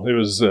 It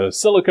was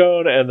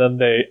silicone, and then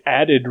they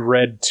added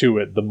red to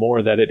it the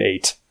more that it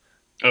ate.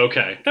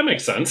 Okay, that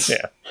makes sense.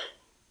 Yeah.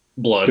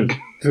 Blood.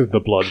 The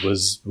blood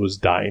was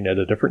dying at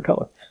a different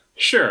color.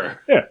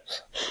 Sure. Yeah.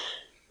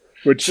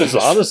 Which is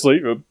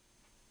honestly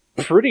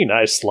a pretty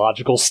nice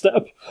logical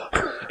step.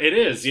 It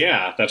is,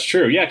 yeah, that's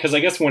true. Yeah, because I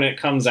guess when it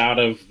comes out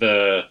of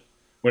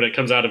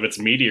its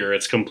meteor,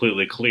 it's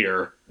completely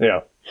clear.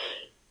 Yeah.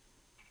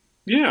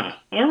 Yeah,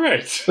 all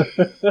right.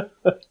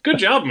 Good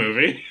job,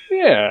 movie.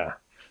 Yeah.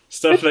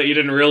 Stuff that you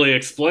didn't really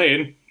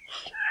explain.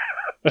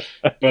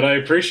 But I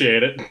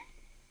appreciate it.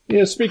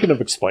 Yeah, speaking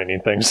of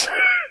explaining things.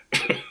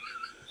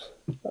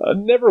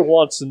 Never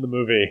once in the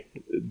movie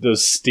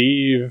does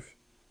Steve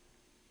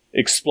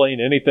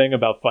explain anything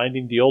about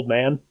finding the old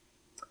man,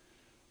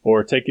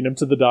 or taking him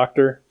to the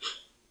doctor,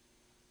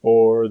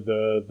 or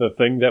the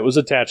thing that was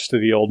attached to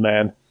the old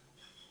man.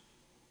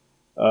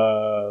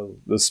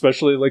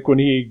 Especially like when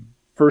he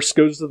first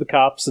goes to the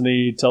cops and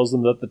he tells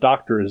them that the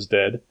doctor is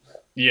dead.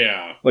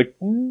 Yeah. Like,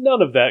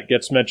 none of that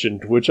gets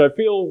mentioned, which I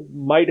feel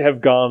might have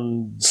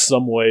gone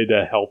some way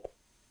to help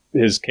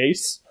his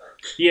case.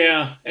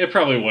 Yeah, it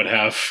probably would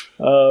have.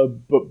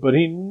 But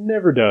he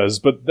never does.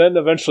 But then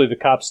eventually the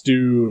cops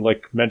do,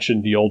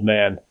 mention the old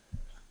man.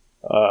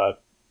 And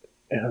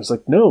I was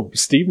like, no,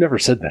 Steve never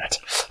said that.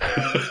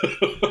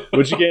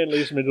 Which again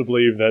leads me to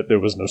believe that there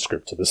was no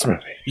script to this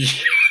movie.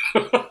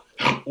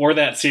 Or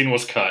that scene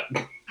was cut.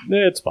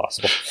 It's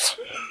possible.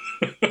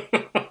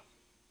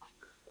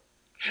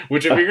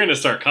 Which, if you're going to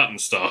start cutting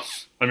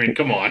stuff, I mean,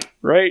 come on.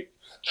 Right?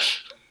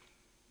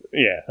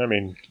 Yeah, I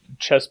mean,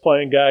 chess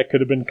playing guy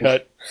could have been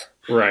cut.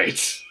 Right.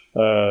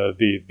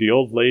 The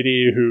old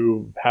lady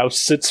who house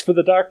sits for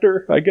the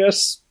doctor, I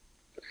guess.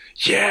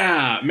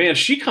 Yeah, man,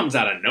 she comes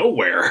out of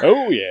nowhere.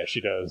 Oh yeah,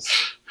 she does.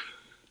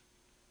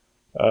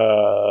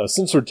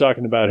 Since we're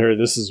talking about her,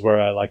 this is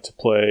where I like to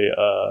play,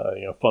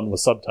 fun with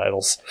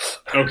subtitles.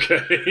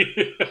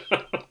 Okay.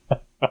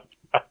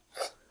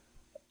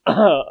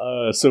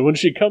 So when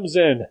she comes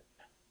in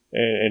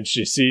and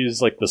she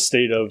sees like the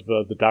state of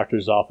the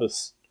doctor's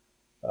office,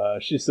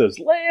 she says,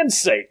 "Land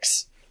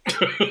sakes!"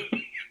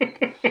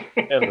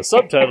 And the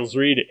subtitles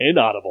read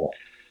inaudible.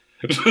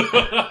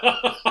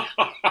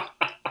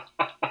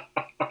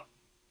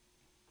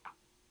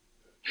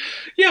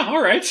 Yeah,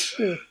 all right.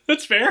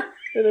 That's fair.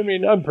 And I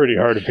mean, I'm pretty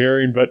hard of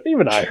hearing, but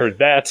even I heard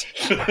that.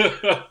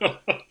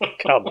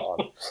 Come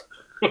on.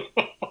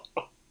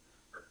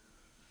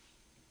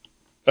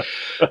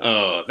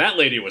 Oh, that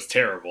lady was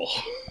terrible.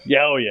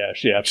 Yeah, oh yeah,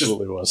 she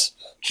absolutely was.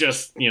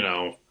 Just,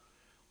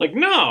 like,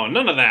 no,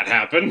 none of that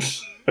happened.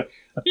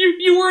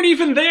 You weren't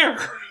even there.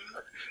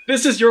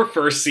 This is your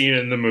first scene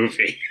in the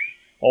movie.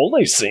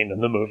 Only scene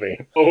in the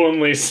movie.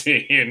 Only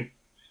scene.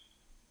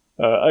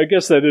 I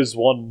guess that is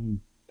one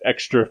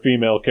extra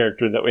female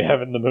character that we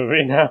have in the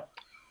movie now.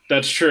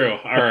 That's true.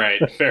 All right,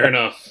 fair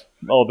enough.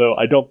 Although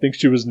I don't think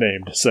she was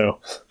named, so...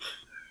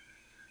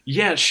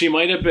 Yeah, she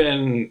might have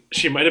been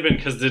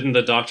because didn't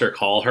the doctor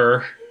call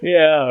her?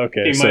 Yeah,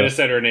 okay. He might have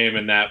said her name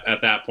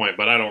at that point,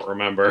 but I don't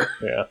remember.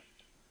 Yeah.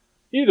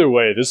 Either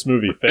way, this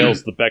movie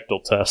fails the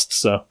Bechdel test,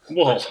 so...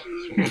 Well,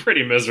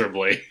 pretty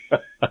miserably.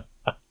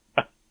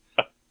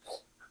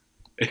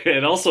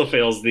 It also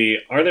fails the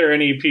 "are there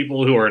any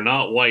people who are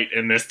not white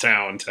in this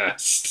town"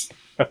 test.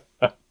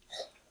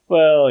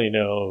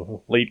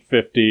 Well, late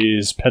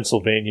 50s,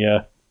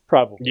 Pennsylvania,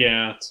 probably.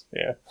 Yeah. Not.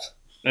 Yeah.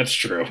 That's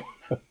true.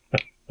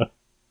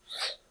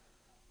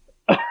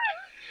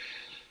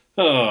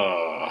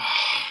 Oh.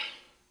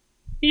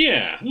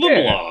 Yeah,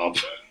 Blob.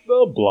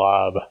 The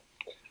Blob.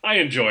 I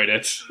enjoyed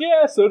it.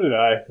 Yeah, so did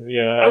I.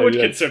 Yeah, I would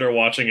consider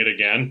watching it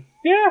again.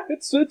 Yeah,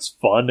 it's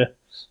fun.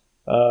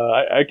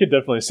 I could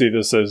definitely see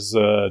this as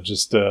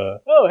just,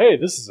 oh, hey,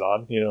 this is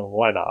on.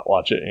 Why not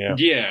watch it?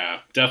 Yeah,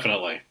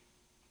 definitely.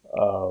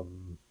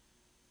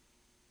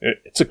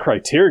 It's a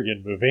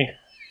Criterion movie.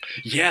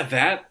 Yeah,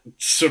 that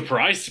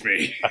surprised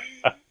me.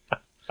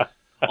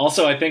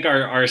 Also, I think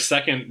our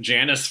second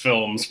Janus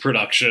Films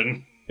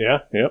production. Yeah,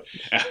 yep.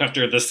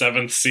 After The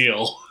Seventh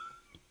Seal.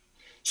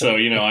 So,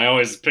 I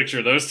always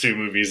picture those two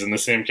movies in the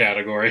same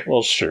category.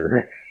 Well,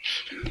 sure.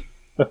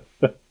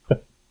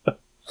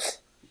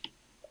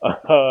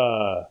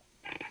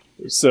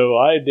 So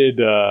I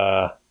did,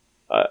 I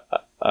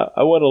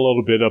went a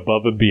little bit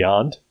above and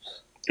beyond.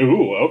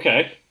 Ooh,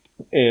 okay.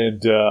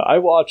 And I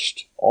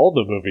watched all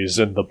the movies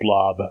in the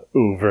Blob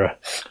oeuvre.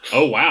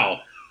 Oh,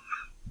 wow.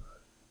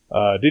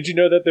 Did you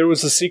know that there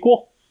was a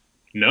sequel?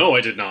 No,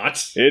 I did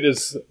not. It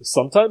is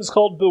sometimes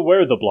called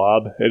Beware the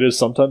Blob. It is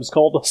sometimes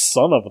called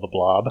Son of the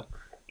Blob.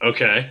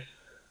 Okay.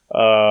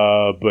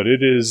 But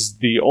it is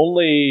the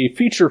only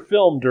feature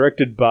film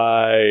directed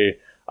by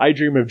I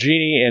Dream of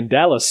Jeannie and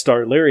Dallas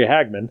star Larry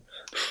Hagman.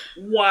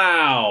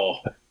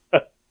 Wow.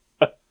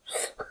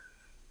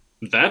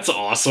 That's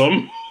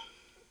awesome.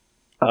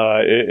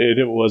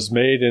 It was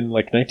made in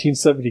like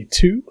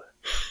 1972.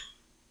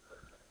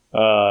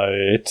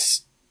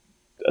 It's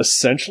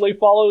essentially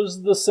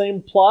follows the same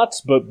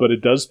plots, but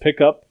it does pick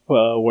up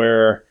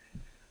where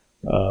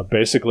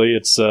basically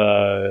it's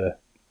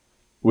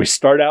we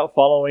start out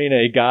following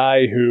a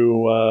guy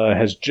who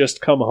has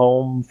just come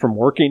home from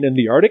working in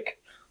the Arctic.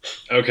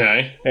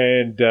 Okay.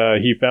 And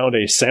he found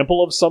a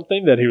sample of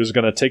something that he was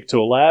going to take to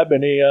a lab,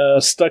 and he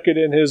stuck it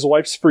in his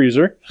wife's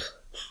freezer,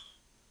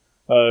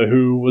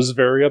 who was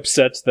very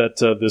upset that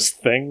this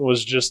thing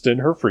was just in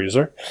her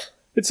freezer.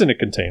 It's in a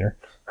container.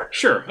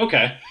 Sure,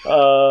 okay.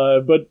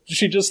 But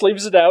she just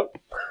leaves it out.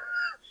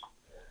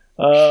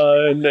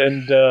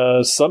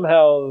 And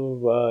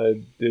somehow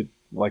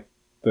like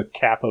the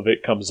cap of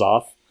it comes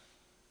off.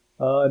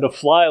 And a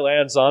fly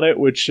lands on it,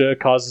 which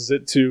causes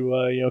it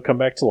to come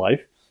back to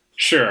life.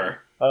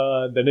 Sure.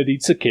 Then it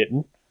eats a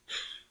kitten.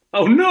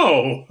 Oh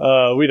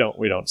no! We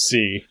don't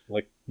see,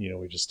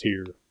 we just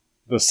hear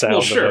the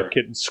sound of a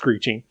kitten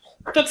screeching.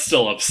 That's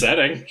still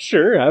upsetting.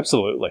 Sure,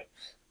 absolutely.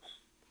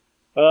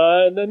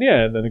 And then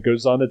it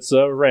goes on its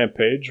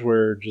rampage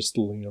where just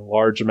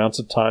large amounts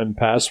of time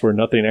pass where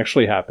nothing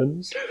actually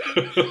happens.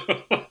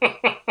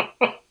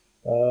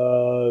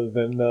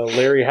 Then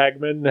Larry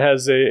Hagman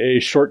has a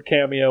short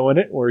cameo in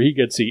it where he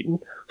gets eaten.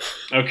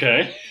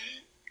 Okay.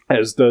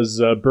 As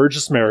does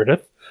Burgess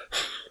Meredith.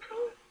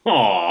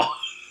 Aww.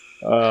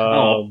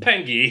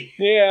 Pengy.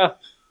 Yeah.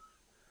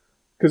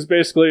 Because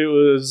basically it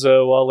was,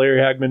 while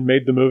Larry Hagman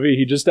made the movie,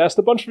 he just asked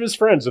a bunch of his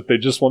friends if they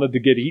just wanted to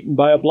get eaten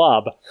by a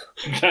blob.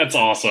 That's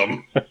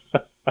awesome.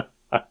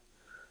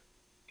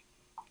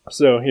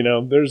 So,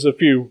 there's a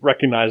few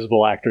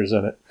recognizable actors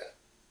in it.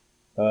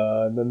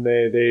 And then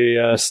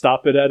they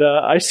stop it at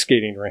a ice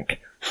skating rink.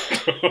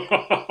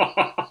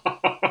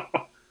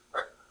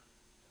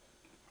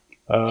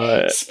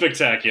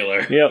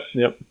 Spectacular.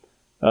 Yep.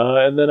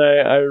 And then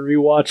I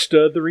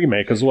rewatched the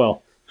remake as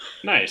well.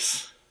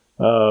 Nice.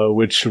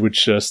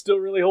 Which still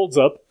really holds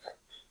up.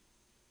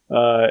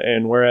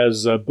 And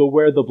whereas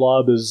Beware the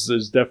Blob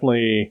is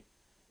definitely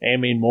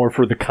aiming more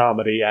for the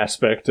comedy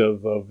aspect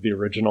of the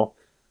original,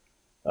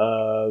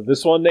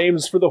 this one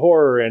aims for the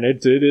horror, and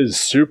it is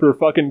super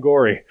fucking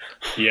gory.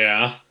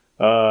 Yeah.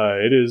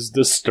 It is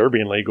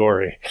disturbingly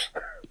gory.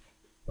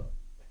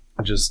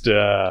 Just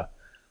like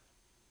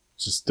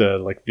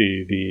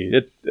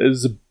it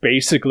is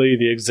basically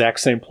the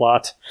exact same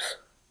plot,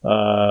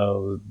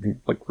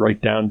 like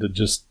right down to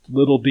just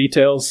little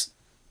details.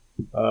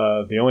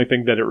 The only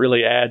thing that it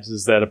really adds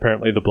is that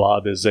apparently the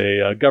Blob is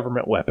a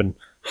government weapon.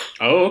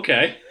 Oh,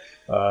 okay.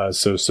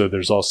 So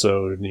there's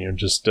also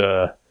just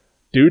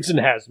dudes in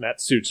hazmat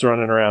suits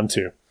running around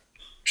too.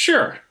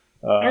 Sure.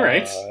 All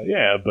right.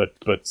 Yeah, but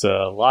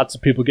lots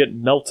of people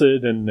getting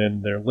melted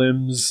and their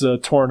limbs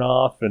torn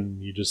off,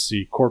 and you just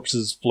see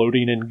corpses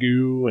floating in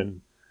goo,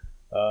 and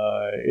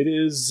it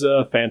is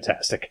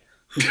fantastic.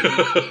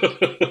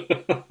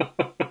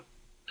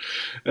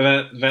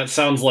 That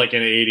sounds like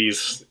an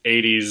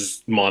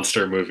 80s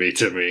monster movie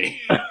to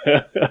me.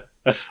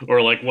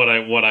 Or like what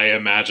I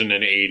imagine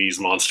an 80s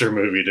monster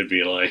movie to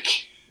be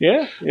like.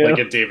 Yeah. Like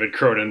a David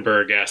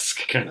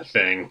Cronenberg-esque kind of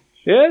thing.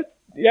 Yeah,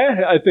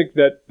 I think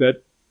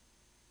that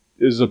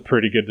is a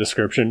pretty good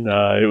description.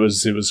 It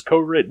was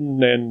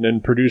co-written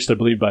and produced, I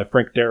believe, by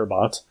Frank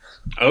Darabont.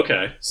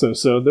 Okay.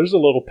 So there's a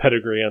little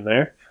pedigree in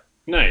there.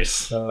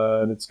 Nice.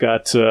 And it's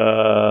got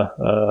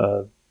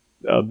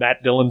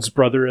Matt Dillon's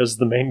brother as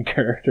the main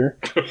character.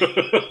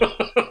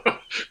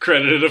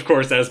 Credited, of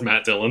course, as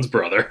Matt Dillon's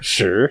brother.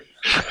 Sure.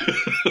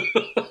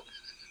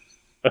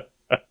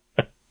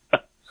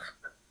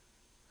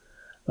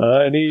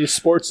 And he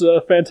sports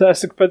a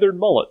fantastic feathered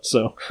mullet,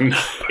 so.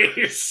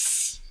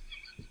 Nice.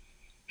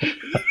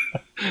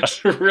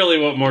 Really,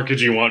 what more could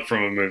you want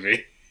from a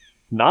movie?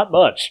 Not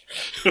much.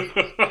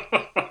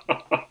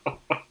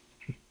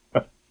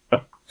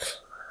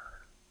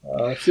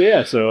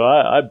 So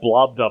I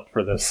blobbed up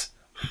for this.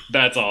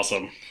 That's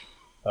awesome.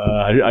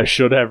 I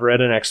should have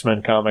read an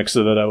X-Men comic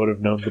so that I would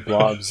have known the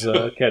Blob's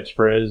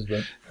catchphrase,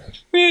 but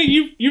yeah,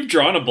 you've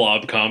drawn a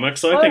Blob comic,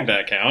 so I think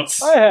that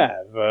counts. I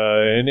have,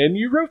 and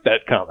you wrote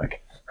that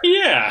comic.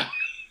 Yeah.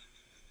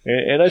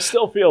 And I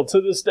still feel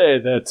to this day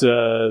that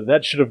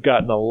that should have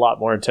gotten a lot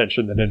more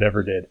attention than it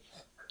ever did.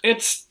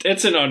 It's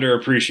an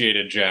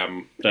underappreciated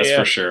gem, that's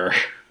for sure.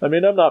 I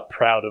mean, I'm not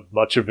proud of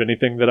much of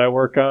anything that I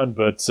work on,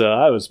 but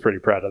I was pretty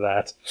proud of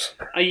that.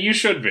 You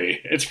should be.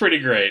 It's pretty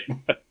great.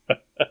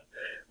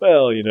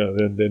 Well,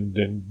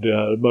 then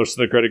most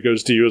of the credit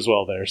goes to you as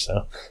well there,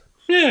 so.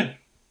 Yeah.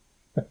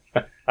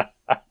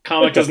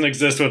 Comic doesn't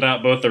exist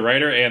without both the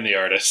writer and the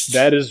artist.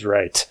 That is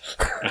right.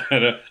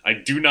 I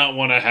do not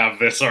want to have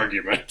this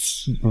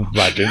argument.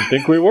 I didn't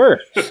think we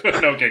were.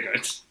 Okay,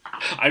 good.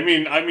 I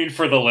mean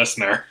for the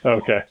listener.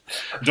 Okay.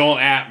 Don't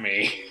at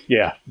me.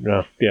 Yeah.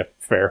 No. Yeah.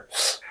 Fair.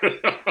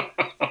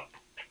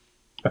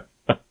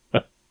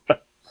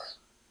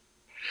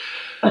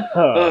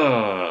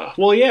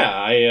 Well,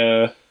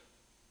 yeah.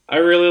 I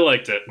really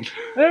liked it.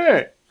 All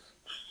right.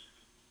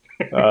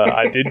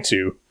 I did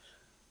too.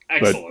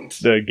 Excellent.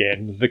 But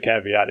again, the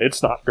caveat: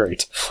 it's not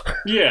great.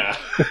 Yeah.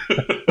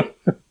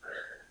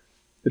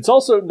 It's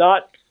also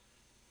not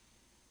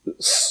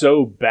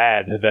so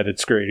bad that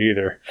it's great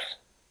either.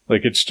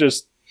 Like, it's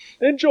just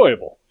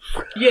enjoyable.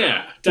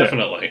 Yeah,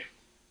 definitely.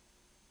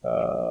 Yeah.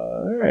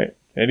 All right.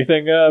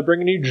 Anything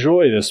bringing you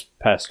joy this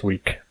past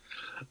week?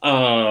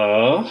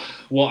 Well,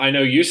 I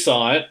know you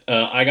saw it.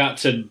 I got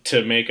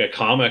to make a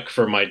comic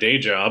for my day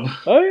job.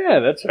 Oh yeah,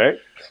 that's right.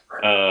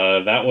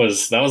 That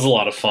was a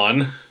lot of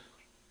fun.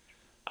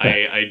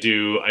 I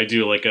do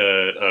like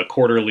a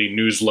quarterly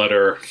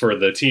newsletter for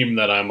the team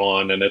that I'm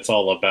on, and it's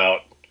all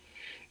about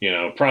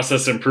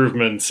process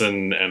improvements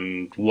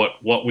and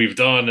what we've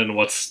done and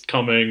what's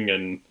coming,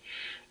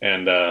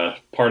 and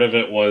part of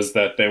it was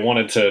that they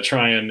wanted to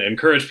try and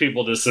encourage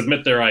people to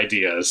submit their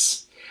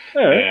ideas.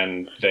 Right.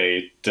 And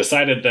they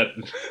decided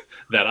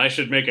that I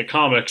should make a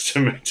comic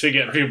to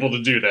get people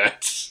to do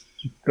that.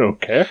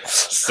 Okay.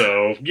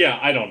 So, yeah,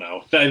 I don't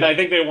know. I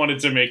think they wanted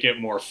to make it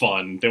more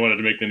fun. They wanted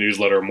to make the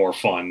newsletter more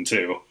fun,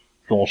 too.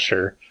 Well,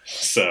 sure.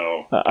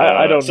 So,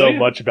 I don't know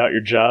much about your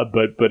job,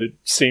 but it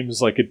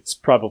seems like it's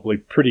probably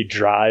pretty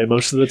dry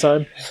most of the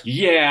time.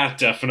 Yeah,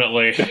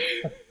 definitely.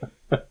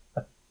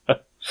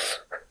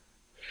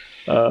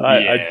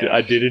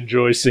 I did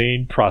enjoy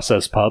seeing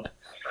Process Pup.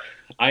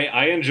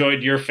 I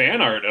enjoyed your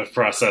fan art of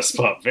Process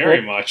Pup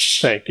very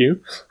much. Thank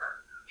you.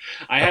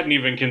 I hadn't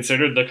even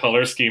considered the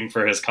color scheme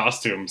for his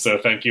costume, so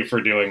thank you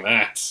for doing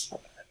that.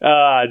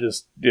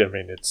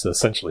 It's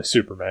essentially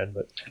Superman,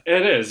 but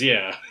it is,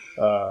 yeah.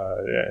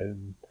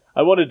 And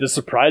I wanted to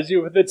surprise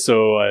you with it,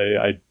 so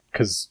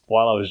because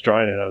while I was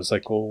drawing it, I was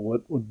like, well,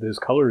 what would his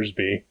colors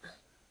be?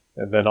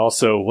 And then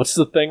also, what's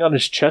the thing on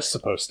his chest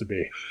supposed to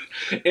be?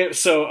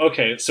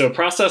 So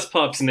Process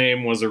Pup's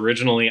name was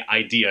originally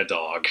Idea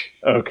Dog.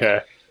 Okay.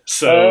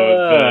 So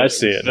I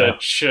see it now.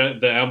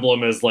 The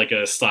emblem is like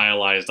a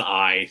stylized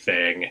eye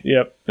thing.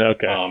 Yep.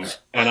 Okay.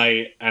 And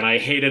I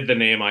hated the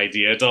name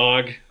Idea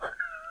Dog,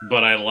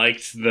 but I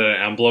liked the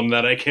emblem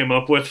that I came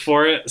up with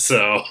for it.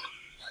 So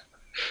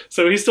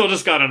he's still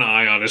just got an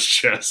eye on his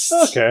chest.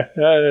 Okay.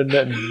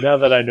 Now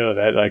that I know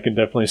that, I can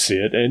definitely see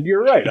it. And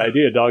you're right.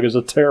 Idea Dog is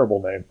a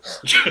terrible name.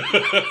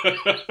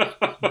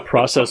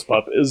 Process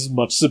Pup is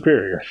much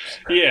superior.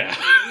 Yeah.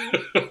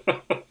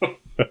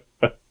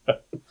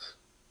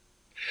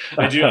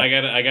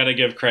 I gotta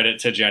give credit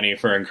to Jenny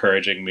for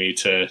encouraging me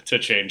to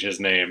change his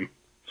name.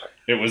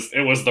 It was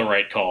the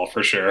right call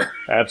for sure.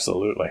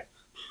 Absolutely.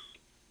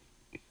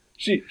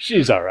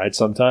 She's all right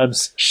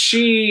sometimes.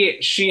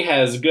 She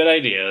has good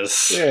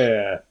ideas.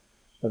 Yeah.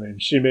 I mean,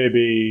 she may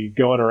be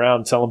going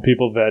around telling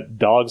people that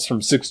dogs from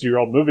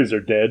 60-year-old movies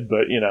are dead,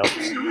 but,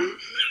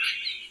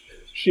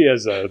 she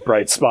has a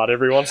bright spot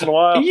every once in a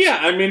while. Yeah,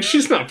 I mean,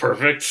 she's not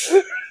perfect.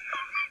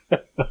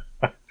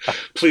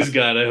 Please,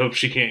 God, I hope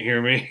she can't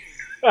hear me.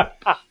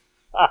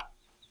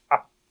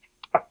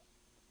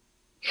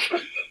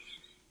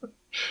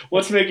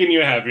 What's making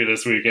you happy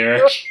this week,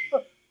 Eric?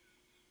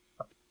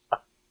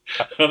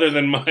 Other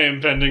than my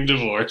impending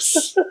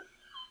divorce.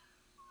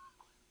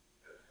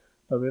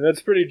 I mean,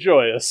 that's pretty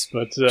joyous,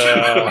 but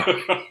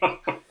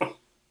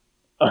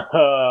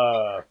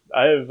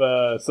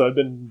I've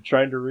been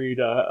trying to read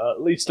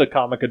at least a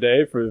comic a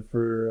day for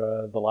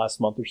the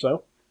last month or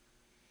so.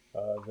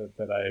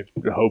 That I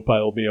hope I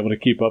will be able to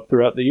keep up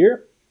throughout the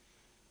year.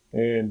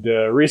 And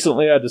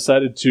recently I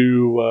decided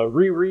to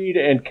reread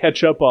and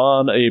catch up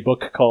on a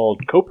book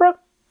called Copra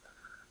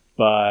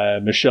by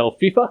Michelle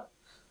Fifa.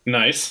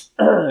 Nice.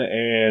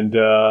 And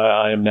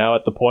I am now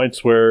at the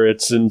points where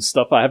it's in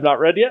stuff I have not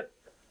read yet.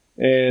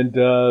 And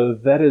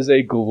that is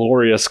a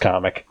glorious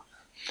comic.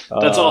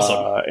 That's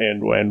awesome.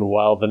 And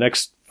while the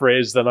next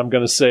phrase that I'm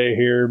going to say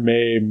here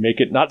may make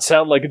it not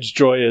sound like it's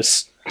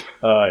joyous,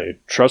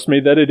 trust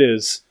me that it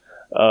is.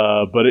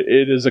 But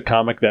it is a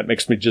comic that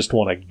makes me just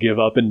want to give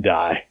up and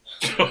die.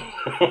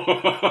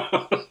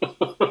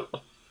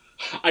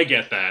 I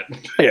get that.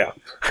 Yeah.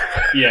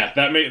 Yeah,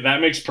 that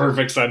makes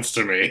perfect sense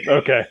to me.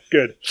 Okay,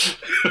 good.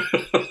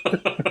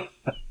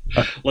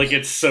 Like,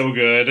 it's so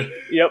good.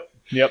 Yep.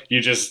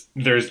 You just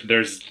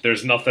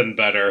there's nothing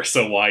better,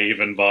 so why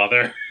even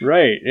bother?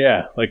 Right,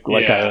 yeah.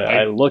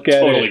 I look at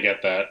it. Totally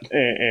get that.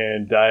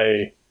 And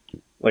I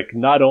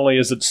not only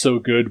is it so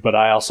good, but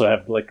I also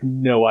have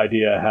no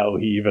idea how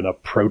he even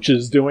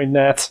approaches doing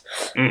that.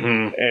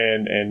 Mm-hmm.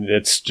 And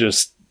it's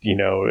just,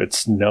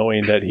 it's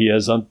knowing that he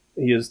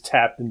has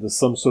tapped into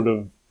some sort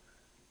of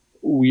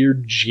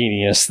weird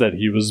genius that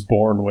he was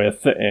born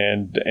with,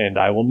 and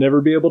I will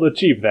never be able to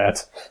achieve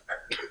that.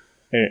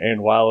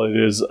 And while it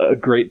is a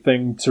great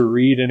thing to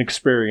read and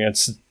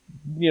experience,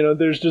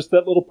 there's just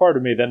that little part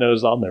of me that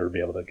knows I'll never be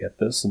able to get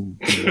this, and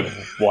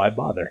why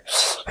bother?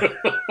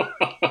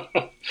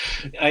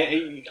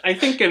 I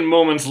think in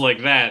moments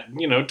like that,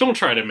 don't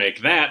try to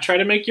make that. Try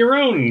to make your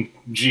own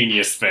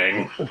genius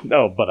thing.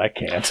 No, but I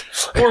can't.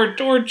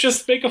 Or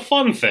just make a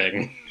fun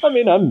thing. I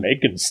mean, I'm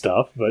making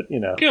stuff, but,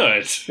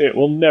 Good. It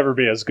will never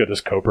be as good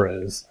as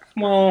Cobra is.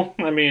 Well,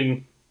 I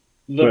mean,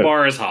 the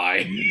bar is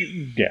high.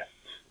 Yeah.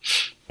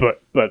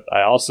 But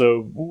I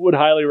also would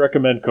highly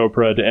recommend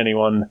Cobra to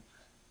anyone.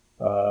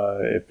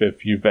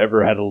 If you've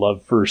ever had a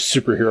love for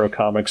superhero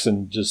comics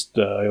and just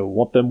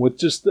want them with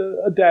just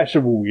a dash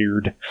of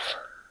weird,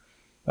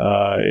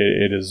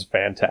 it is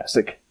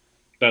fantastic.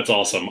 That's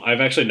awesome.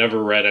 I've actually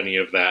never read any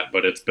of that,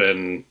 but it's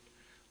been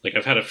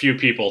I've had a few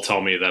people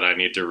tell me that I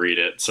need to read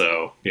it.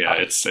 So yeah,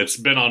 it's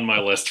been on my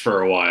list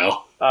for a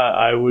while.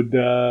 I would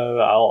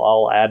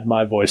I'll add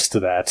my voice to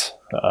that.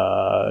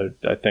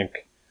 I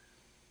think,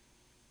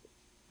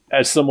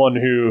 as someone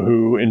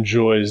who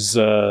enjoys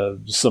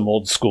some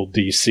old school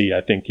DC,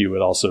 I think you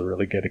would also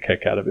really get a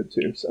kick out of it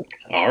too. So,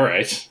 all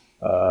right,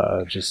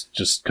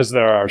 just because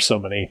there are so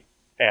many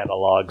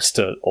analogs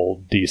to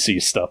old DC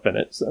stuff in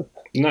it. So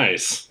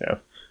nice, yeah.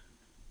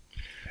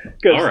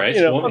 All right,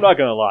 I'm not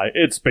gonna lie,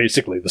 it's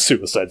basically the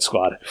Suicide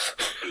Squad.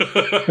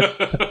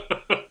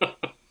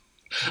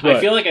 I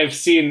feel like I've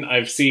seen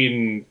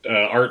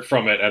art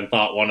from it and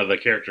thought one of the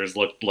characters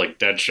looked like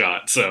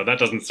Deadshot, so that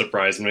doesn't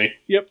surprise me.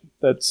 Yep,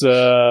 that's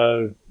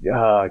I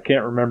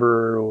can't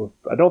remember.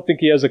 I don't think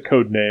he has a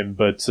code name,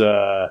 but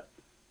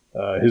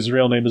his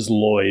real name is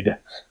Lloyd.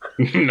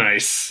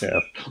 Nice.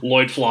 Yeah.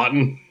 Lloyd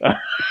Flaughton.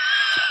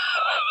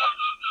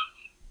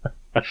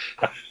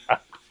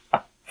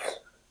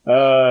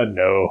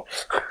 No.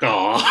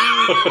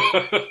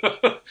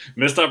 Aw.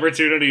 Missed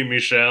opportunity,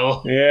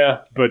 Michelle.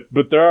 Yeah,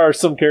 but there are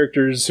some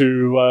characters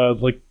who,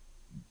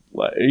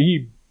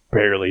 he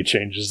barely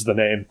changes the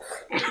name.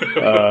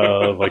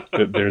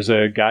 There's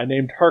a guy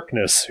named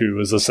Harkness who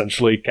is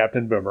essentially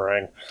Captain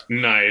Boomerang.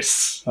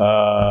 Nice.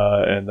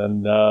 And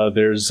then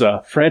there's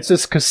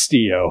Francis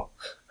Castillo,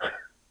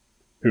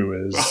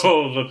 who is...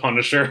 Oh, the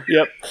Punisher.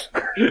 Yep.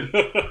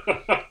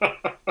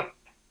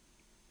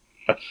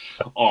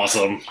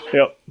 Awesome.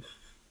 Yep.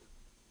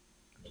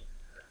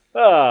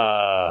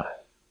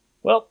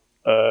 Well,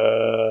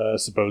 I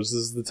suppose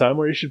this is the time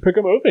where you should pick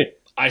a movie.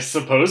 I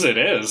suppose it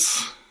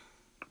is.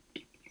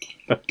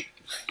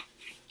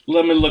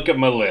 Let me look at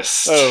my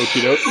list.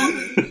 Okie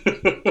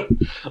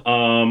dokie.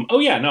 Oh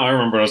yeah, no, I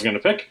remember what I was going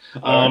to pick.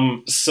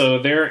 So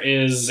there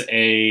is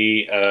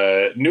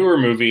a newer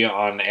movie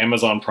on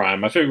Amazon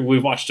Prime. I figured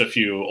we've watched a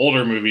few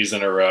older movies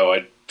in a row.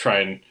 I'd try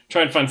and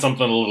find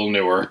something a little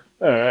newer.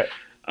 All right.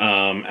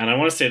 And I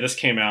want to say this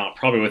came out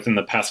probably within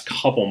the past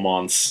couple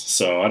months,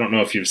 so I don't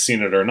know if you've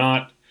seen it or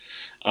not.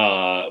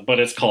 But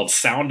it's called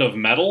Sound of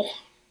Metal.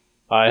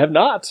 I have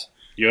not.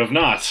 You have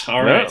not.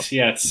 All No. right.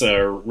 Yeah, it's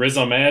Riz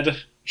Ahmed.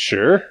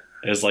 Sure.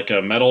 Is like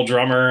a metal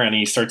drummer, and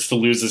he starts to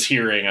lose his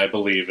hearing, I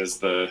believe, is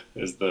the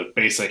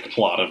basic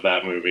plot of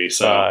that movie.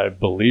 So I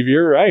believe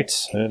you're right,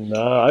 and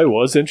I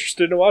was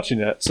interested in watching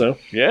that. So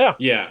yeah,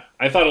 yeah,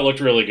 I thought it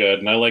looked really good,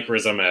 and I like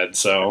Riz Ahmed,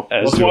 so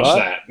let's do watch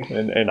I. that.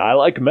 And I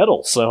like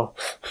metal, so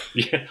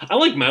Yeah, I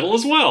like metal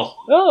as well.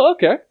 oh,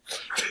 okay.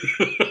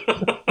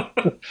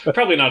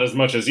 Probably not as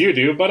much as you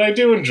do, but I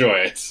do enjoy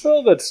it.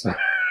 Well, that's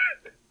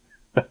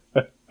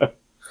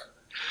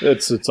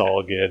it's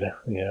all good.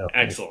 Yeah,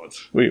 Excellent.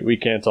 we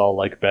can't all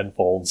like Ben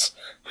Folds,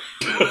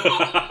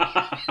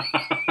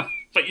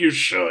 But you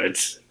should.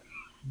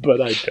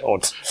 but I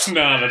don't.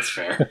 No, that's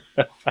fair.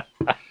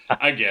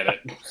 I get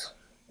it.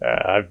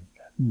 I've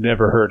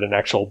never heard an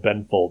actual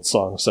Ben Folds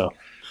song, so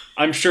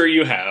I'm sure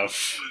you have.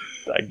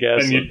 I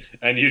guess.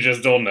 And you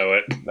just don't know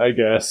it. I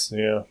guess,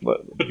 yeah.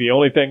 But the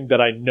only thing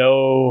that I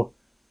know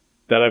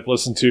that I've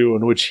listened to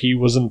in which he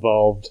was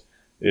involved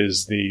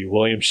is the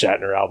William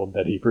Shatner album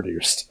that he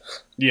produced.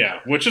 Yeah,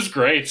 which is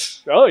great.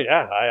 Oh,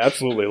 yeah. I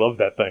absolutely love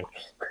that thing.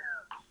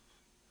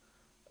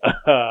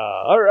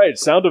 All right.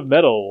 Sound of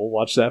Metal. We'll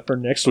watch that for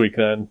next week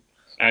then.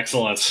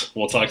 Excellent.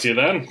 We'll talk to you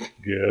then.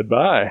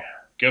 Goodbye.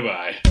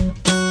 Goodbye.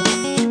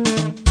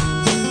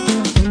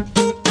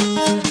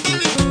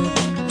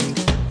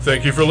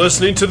 Thank you for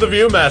listening to The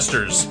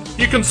Viewmasters.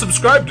 You can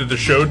subscribe to the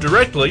show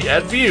directly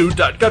at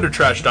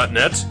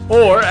view.guttertrash.net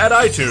or at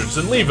iTunes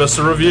and leave us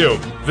a review.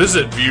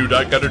 Visit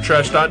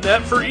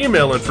view.guttertrash.net for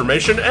email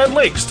information and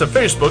links to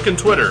Facebook and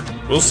Twitter.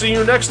 We'll see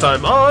you next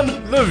time on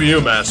The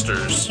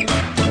Viewmasters.